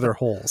all these other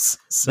holes.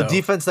 So. The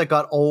defense that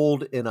got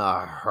old in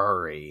a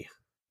hurry.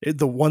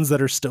 The ones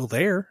that are still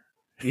there.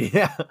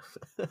 Yeah.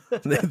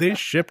 they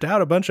shipped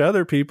out a bunch of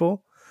other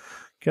people.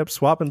 Kept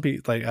swapping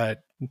people.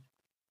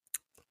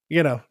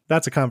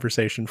 That's a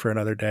conversation for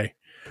another day.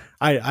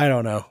 I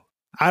don't know.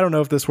 I don't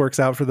know if this works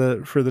out for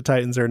the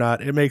Titans or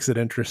not. It makes it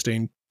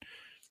interesting.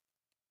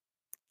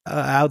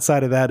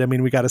 Outside of that, I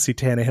mean, we got to see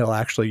Tannehill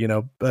actually,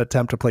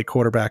 attempt to play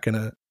quarterback in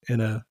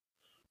a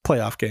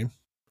playoff game.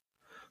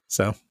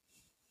 So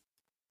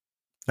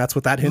that's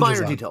what that hinges on.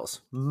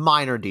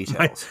 Minor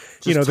details.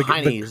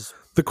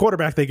 The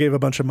quarterback they gave a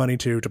bunch of money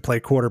to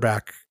play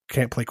quarterback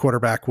can't play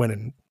quarterback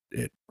when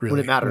it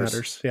really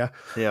matters. Yeah.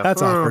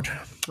 That's awkward.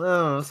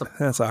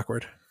 That's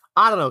awkward.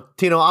 I don't know,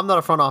 Tino. I'm not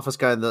a front office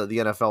guy in the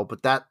NFL,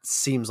 but that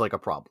seems like a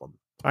problem.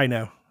 I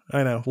know.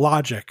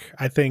 Logic.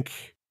 I think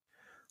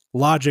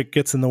logic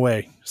gets in the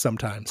way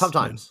sometimes.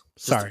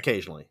 Just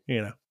occasionally.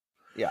 Yeah.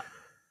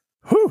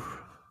 Whew.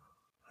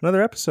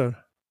 Another episode.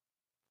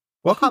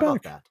 Welcome back.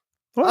 About that?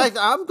 Well,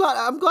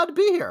 I'm glad to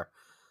be here.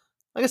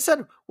 Like I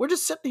said, we're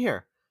just sitting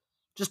here.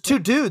 Just 2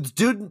 dudes,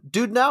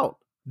 duding out.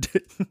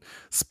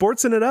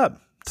 Sportsing it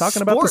up.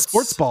 Talking about the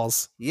sports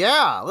balls.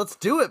 Yeah, let's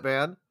do it,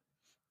 man.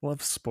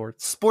 Love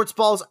sports. Sports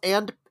balls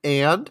and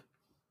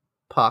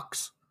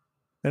pucks.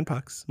 And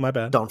pucks. My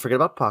bad. Don't forget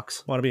about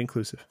pucks. Want to be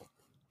inclusive.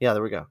 Yeah,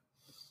 there we go.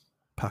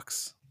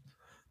 Pucks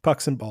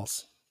and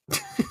balls.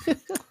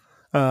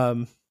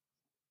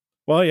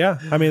 Well, yeah,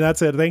 I mean,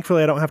 that's it.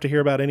 Thankfully, I don't have to hear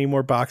about any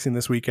more boxing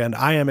this weekend.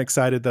 I am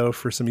excited though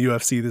for some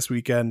UFC this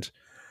weekend.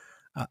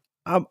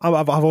 I've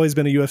always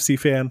been a UFC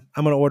fan.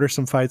 I'm going to order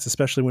some fights,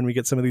 especially when we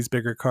get some of these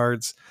bigger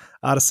cards.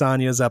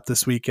 Adesanya's up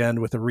this weekend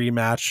with a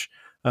rematch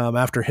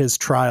after his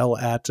trial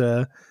at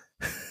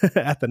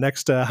at the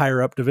next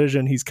higher up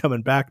division. He's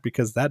coming back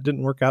because that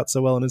didn't work out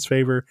so well in his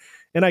favor.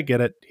 And I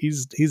get it.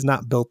 He's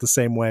not built the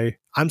same way.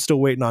 I'm still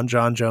waiting on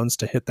John Jones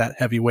to hit that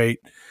heavyweight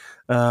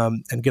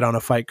and get on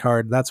a fight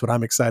card. That's what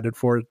I'm excited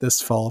for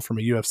this fall from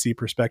a UFC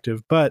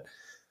perspective. But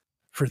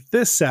for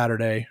this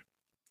Saturday,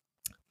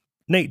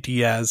 Nate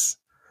Diaz,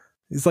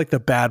 he's like the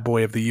bad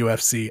boy of the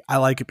UFC. I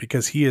like it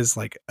because he is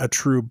like a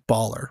true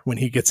baller when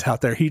he gets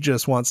out there. He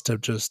just wants to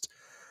just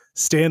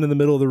stand in the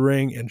middle of the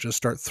ring and just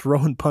start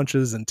throwing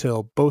punches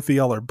until both of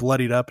y'all are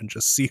bloodied up and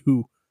just see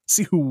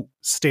who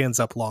stands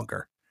up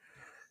longer.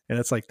 And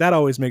it's like, that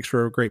always makes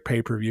for a great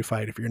pay-per-view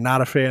fight. If you're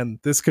not a fan,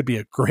 this could be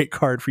a great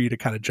card for you to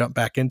kind of jump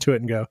back into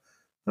it and go,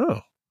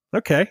 oh,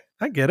 okay,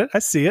 I get it. I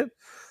see it.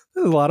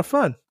 This is a lot of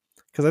fun.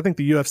 Because I think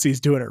the UFC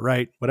is doing it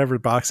right. Whatever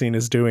boxing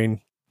is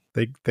doing,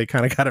 they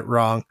kind of got it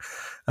wrong.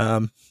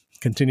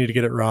 Continue to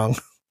get it wrong.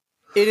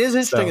 It is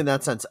interesting in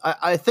that sense.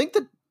 I think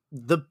that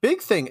the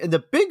big thing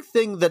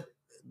that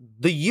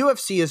the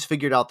UFC has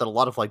figured out that a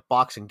lot of like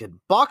boxing did.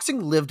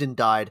 Boxing lived and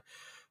died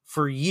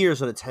for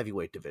years on its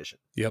heavyweight division.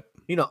 Yep.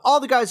 All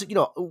the guys,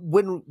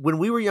 when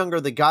we were younger,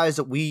 the guys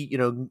that we,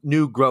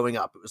 knew growing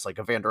up, it was like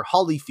Evander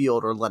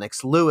Holyfield or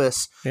Lennox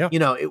Lewis. Yeah.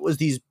 It was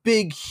these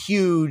big,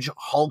 huge,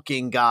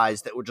 hulking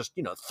guys that would just,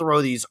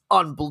 throw these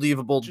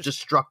unbelievable, just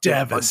destructive,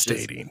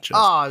 devastating. It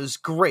was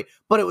great.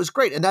 But it was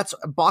great. And that's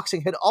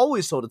boxing had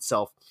always sold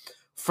itself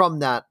from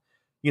that,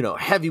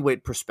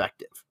 heavyweight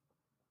perspective.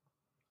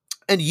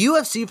 And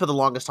UFC for the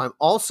longest time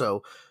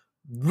also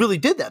really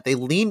did that. They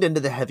leaned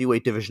into the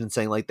heavyweight division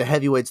saying like the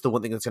heavyweight's the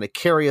one thing that's going to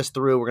carry us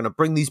through. We're going to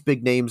bring these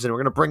big names and we're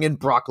going to bring in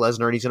Brock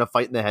Lesnar and he's going to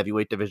fight in the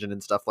heavyweight division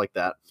and stuff like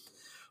that.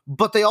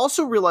 But they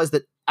also realized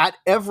that at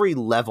every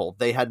level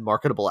they had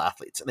marketable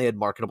athletes and they had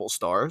marketable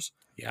stars.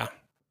 Yeah.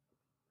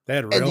 They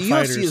had real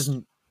fighters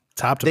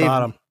top to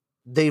bottom.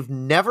 They've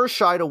never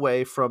shied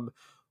away from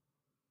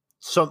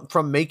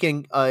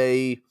making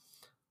a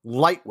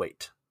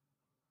lightweight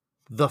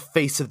the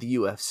face of the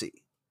UFC.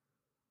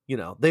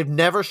 They've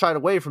never shied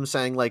away from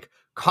saying like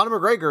Conor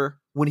McGregor,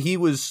 when he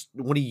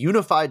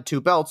unified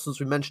two belts, since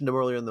we mentioned him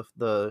earlier in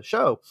the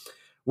show,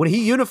 when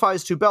he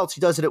unifies two belts,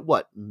 he does it at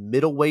what?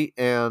 Middleweight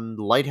and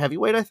light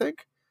heavyweight, I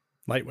think.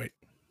 Lightweight.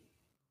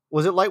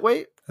 Was it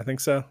lightweight? I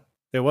think so.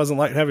 It wasn't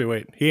light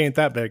heavyweight. He ain't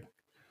that big.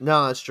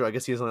 No, that's true. I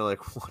guess he's only like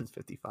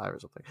 155 or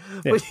something.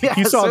 Yeah. But yeah, if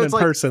you saw him in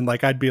person,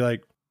 like I'd be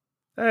like,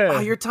 hey. Oh,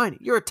 you're tiny.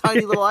 You're a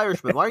tiny little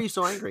Irishman. Why are you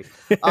so angry?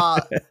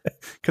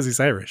 Because he's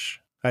Irish.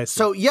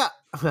 So yeah,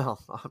 well,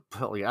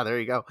 yeah, there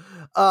you go.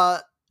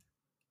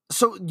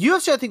 So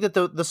UFC, I think that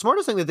the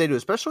smartest thing that they do,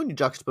 especially when you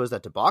juxtapose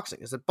that to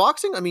boxing, is that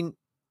boxing, I mean,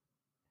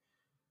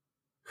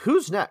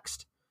 who's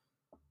next?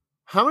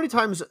 How many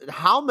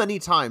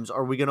times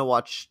are we going to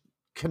watch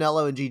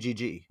Canelo and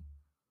GGG?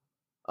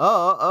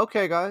 Oh,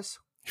 okay, guys.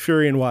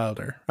 Fury and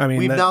Wilder. I mean,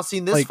 we've now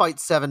seen this fight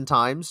 7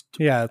 times.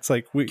 Yeah, it's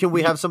like, can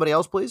we have somebody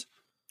else, please?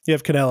 You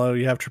have Canelo,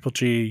 you have Triple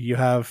G, you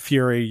have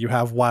Fury, you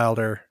have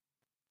Wilder.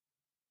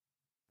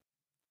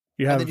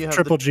 You have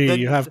Triple G,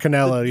 you have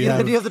Canelo, you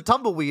have the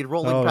tumbleweed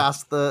rolling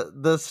past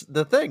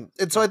the thing.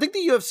 And so I think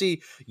the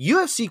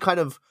UFC kind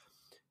of,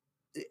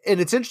 and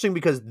it's interesting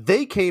because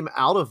they came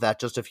out of that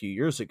just a few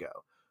years ago,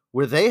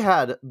 where they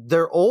had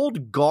their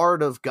old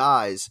guard of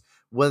guys,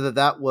 whether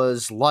that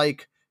was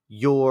like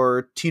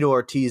your Tino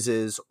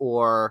Ortiz's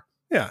or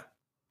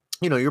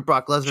your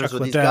Brock Lesnar's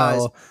with these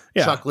guys,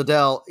 Chuck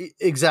Liddell,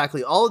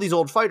 exactly. All of these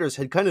old fighters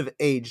had kind of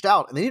aged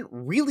out, and they didn't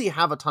really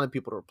have a ton of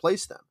people to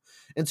replace them.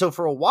 And so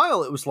for a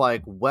while, it was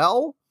like,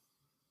 well,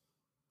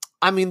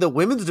 I mean, the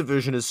women's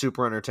division is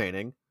super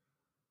entertaining.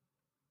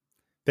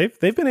 They've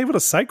been able to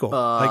cycle,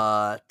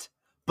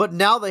 but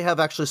now they have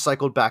actually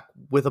cycled back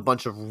with a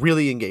bunch of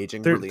really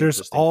engaging.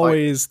 There's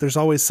always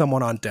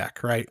someone on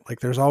deck, right?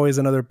 Like there's always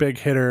another big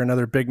hitter,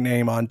 another big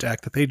name on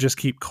deck that they just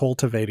keep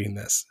cultivating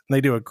this. And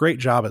they do a great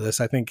job of this.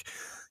 I think,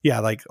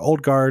 like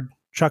old guard,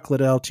 Chuck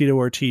Liddell, Tito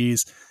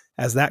Ortiz,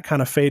 as that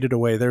kind of faded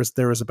away, there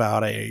was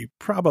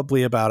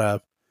probably about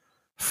a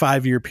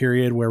 5-year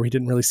period where we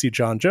didn't really see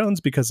John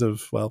Jones because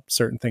of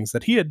certain things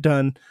that he had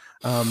done.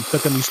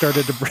 But then we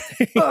started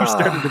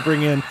to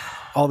bring in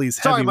all these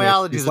heavyweights. Sorry, my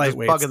allergies are just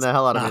bugging the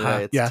hell out of me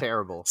today. It's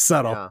terrible.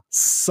 Subtle.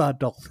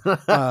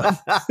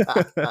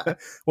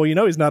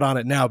 Well, he's not on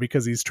it now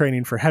because he's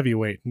training for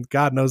heavyweight, and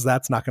God knows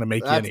that's not going to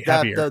make you any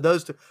heavier.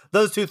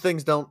 Those two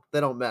things don't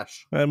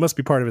mesh. It must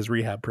be part of his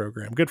rehab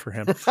program. Good for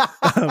him.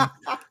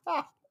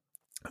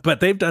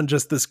 But they've done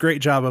just this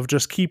great job of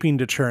just keeping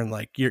to churn.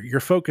 Like your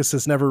focus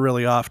is never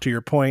really off. To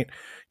your point,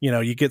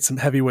 you get some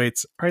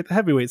heavyweights. All right, the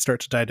heavyweights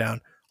start to die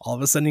down. All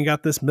of a sudden, you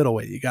got this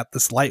middleweight, you got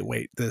this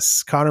lightweight,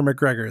 this Conor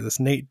McGregor, this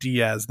Nate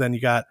Diaz. Then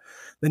you kind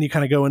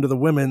of go into the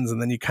women's,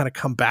 and then you kind of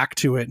come back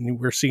to it, and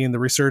we're seeing the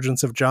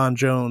resurgence of John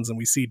Jones, and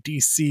we see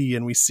DC,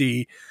 and we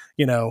see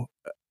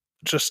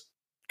just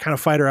kind of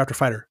fighter after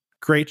fighter.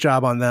 Great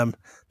job on them.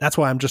 That's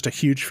why I'm just a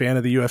huge fan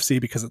of the UFC,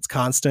 because it's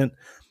constant.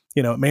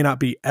 It may not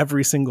be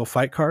every single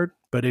fight card,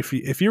 but if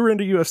you were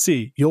into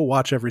UFC, you'll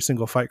watch every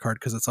single fight card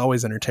because it's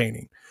always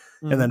entertaining.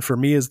 Mm-hmm. And then for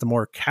me, as the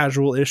more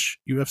casual-ish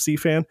UFC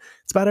fan,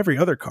 it's about every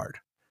other card.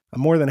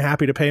 I'm more than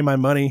happy to pay my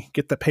money,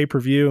 get the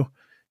pay-per-view,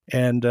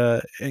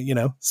 and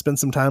spend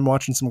some time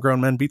watching some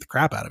grown men beat the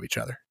crap out of each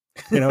other,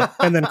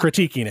 and then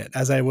critiquing it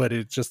as I would.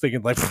 It's just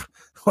thinking like,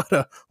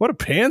 what a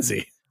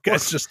pansy.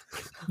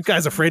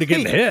 Guy's afraid of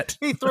getting hit.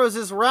 He throws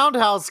his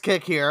roundhouse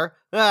kick here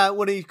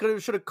when he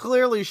should have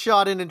clearly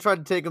shot in and tried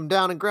to take him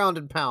down and ground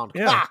and pound.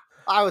 Yeah.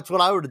 That's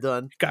what I would have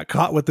done. Got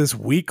caught with this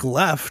weak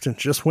left and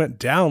just went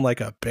down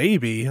like a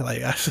baby.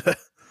 Like,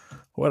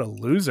 what a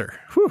loser.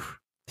 Whew.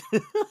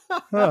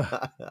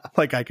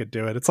 Like I could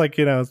do it. It's like,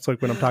 it's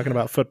like when I'm talking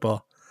about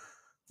football.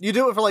 You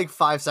do it for like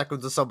 5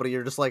 seconds with somebody,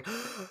 you're just like,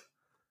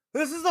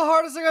 this is the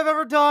hardest thing I've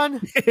ever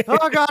done.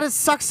 Oh God, it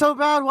sucks so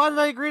bad. Why did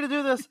I agree to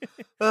do this?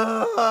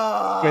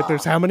 Wait,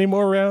 there's how many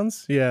more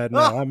rounds? Yeah,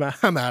 no,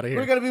 I'm out of here.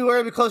 We're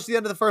gonna be close to the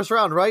end of the first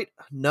round, right?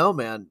 No,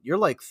 man, you're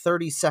like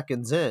 30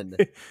 seconds in.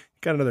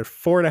 Got another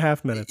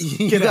 4.5 minutes.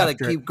 You gotta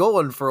keep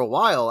going for a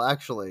while,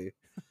 actually.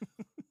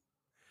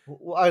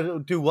 I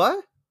do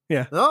what?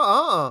 Yeah.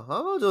 I'm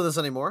not doing this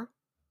anymore.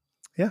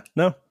 Yeah,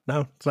 no,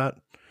 it's not.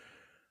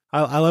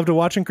 I love to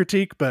watch and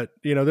critique, but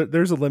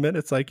there's a limit.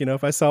 It's like,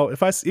 if I saw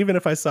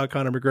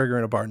Conor McGregor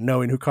in a bar,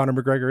 knowing who Conor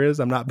McGregor is,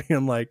 I'm not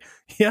being like,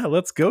 yeah,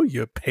 let's go,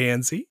 you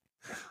pansy.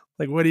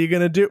 Like, what are you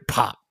gonna do?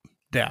 Pop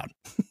down.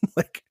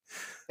 Like,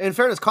 in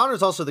fairness,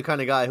 Conor's also the kind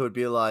of guy who would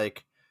be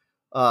like,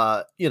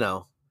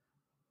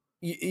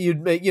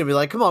 you'd be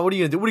like, come on, what are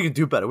you gonna do? What are you gonna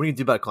do better? What are you gonna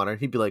do better, Conor?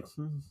 He'd be like,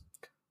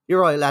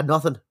 you're right, lad,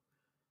 nothing.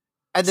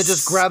 And then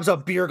just grabs a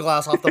beer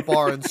glass off the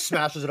bar and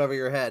smashes it over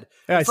your head.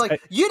 Yeah, it's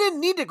you didn't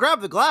need to grab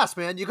the glass,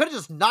 man. You could have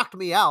just knocked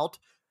me out.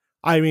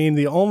 I mean,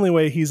 the only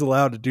way he's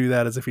allowed to do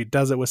that is if he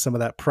does it with some of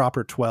that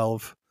proper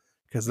 12,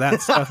 because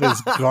that stuff is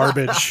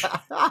garbage.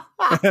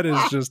 That is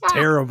just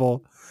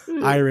terrible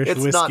Irish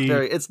whiskey.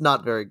 It's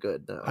not very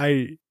good. No.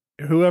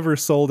 Whoever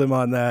sold him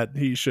on that,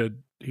 he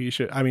should.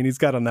 I mean, he's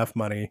got enough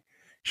money.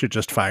 Should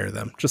just fire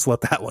them. Just let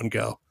that one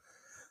go.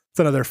 It's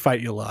another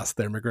fight you lost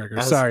there,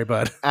 McGregor. Sorry,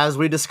 bud. As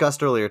we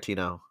discussed earlier,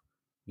 Tino,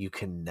 you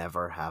can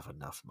never have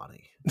enough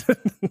money.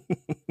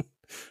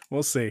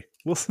 We'll see.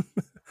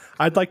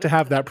 I'd like to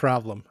have that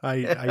problem.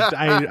 I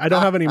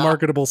don't have any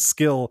marketable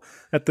skill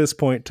at this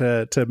point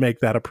to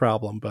make that a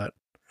problem, but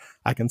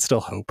I can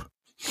still hope.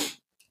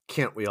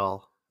 Can't we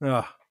all?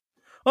 Well,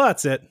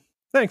 that's it.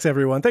 Thanks,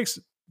 everyone. Thanks,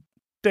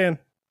 Dan.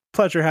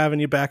 Pleasure having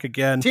you back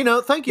again.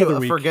 Tino, thank you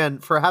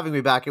for having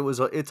me back.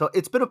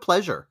 It's been a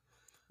pleasure.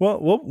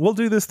 Well, we'll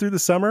do this through the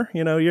summer.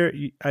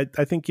 I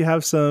think you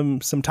have some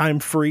time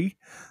free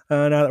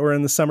now that we're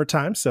in the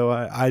summertime. So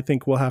I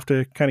think we'll have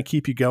to kind of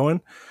keep you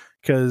going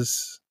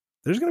because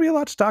there's going to be a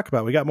lot to talk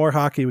about. We got more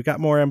hockey, we got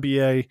more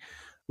NBA,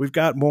 we've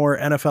got more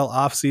NFL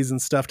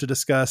offseason stuff to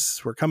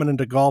discuss. We're coming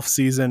into golf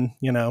season.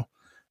 You're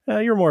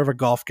more of a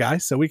golf guy,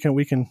 so we can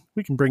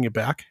bring you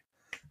back.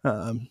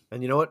 And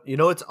you know what?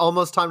 It's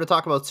almost time to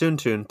talk about soon,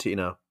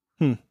 Tino.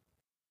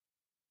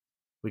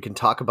 We can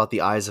talk about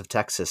the eyes of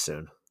Texas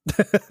soon.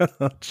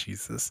 Oh,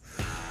 Jesus.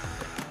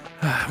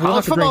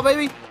 College football,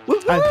 baby.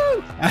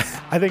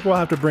 I think we'll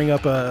have to bring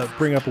up a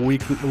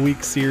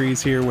week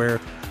series here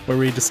where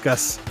we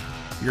discuss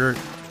your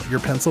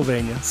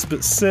Pennsylvania,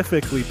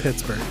 specifically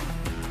Pittsburgh.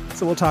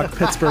 So we'll talk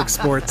Pittsburgh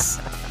sports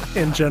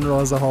in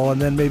general as a whole,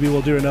 and then maybe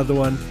we'll do another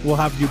one. We'll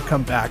have you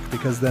come back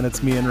because then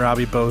it's me and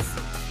Robbie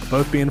both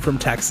being from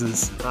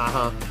Texas.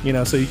 So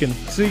you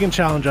can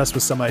challenge us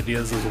with some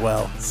ideas as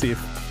well. See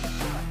if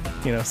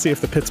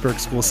the Pittsburgh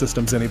school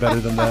system's any better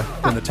than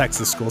the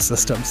Texas school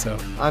system. So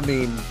I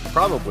mean,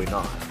 probably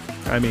not.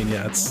 I mean,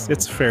 yeah,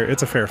 it's fair.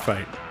 It's a fair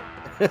fight.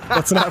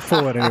 Let's not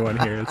fool anyone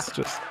here.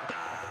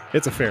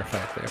 It's a fair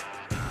fight there.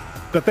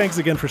 But thanks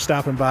again for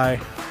stopping by.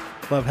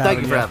 Love having you.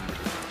 Thank you for having me.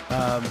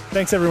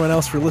 Thanks everyone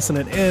else for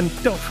listening in.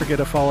 Don't forget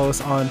to follow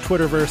us on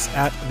Twitterverse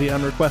at the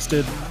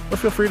UnRequested, or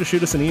feel free to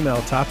shoot us an email.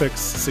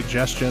 Topics,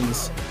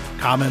 suggestions,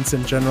 comments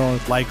in general,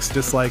 likes,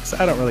 dislikes.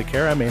 I don't really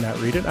care. I may not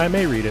read it. I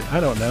may read it. I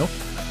don't know.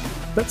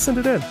 But send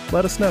it in.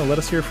 Let us know. Let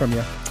us hear from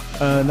you.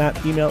 And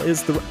that email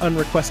is the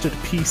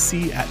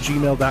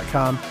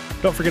unrequestedpc@gmail.com.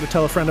 Don't forget to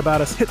tell a friend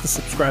about us. Hit the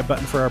subscribe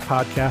button for our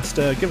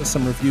podcast. Give us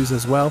some reviews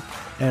as well.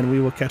 And we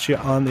will catch you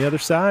on the other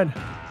side.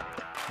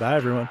 Bye,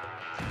 everyone.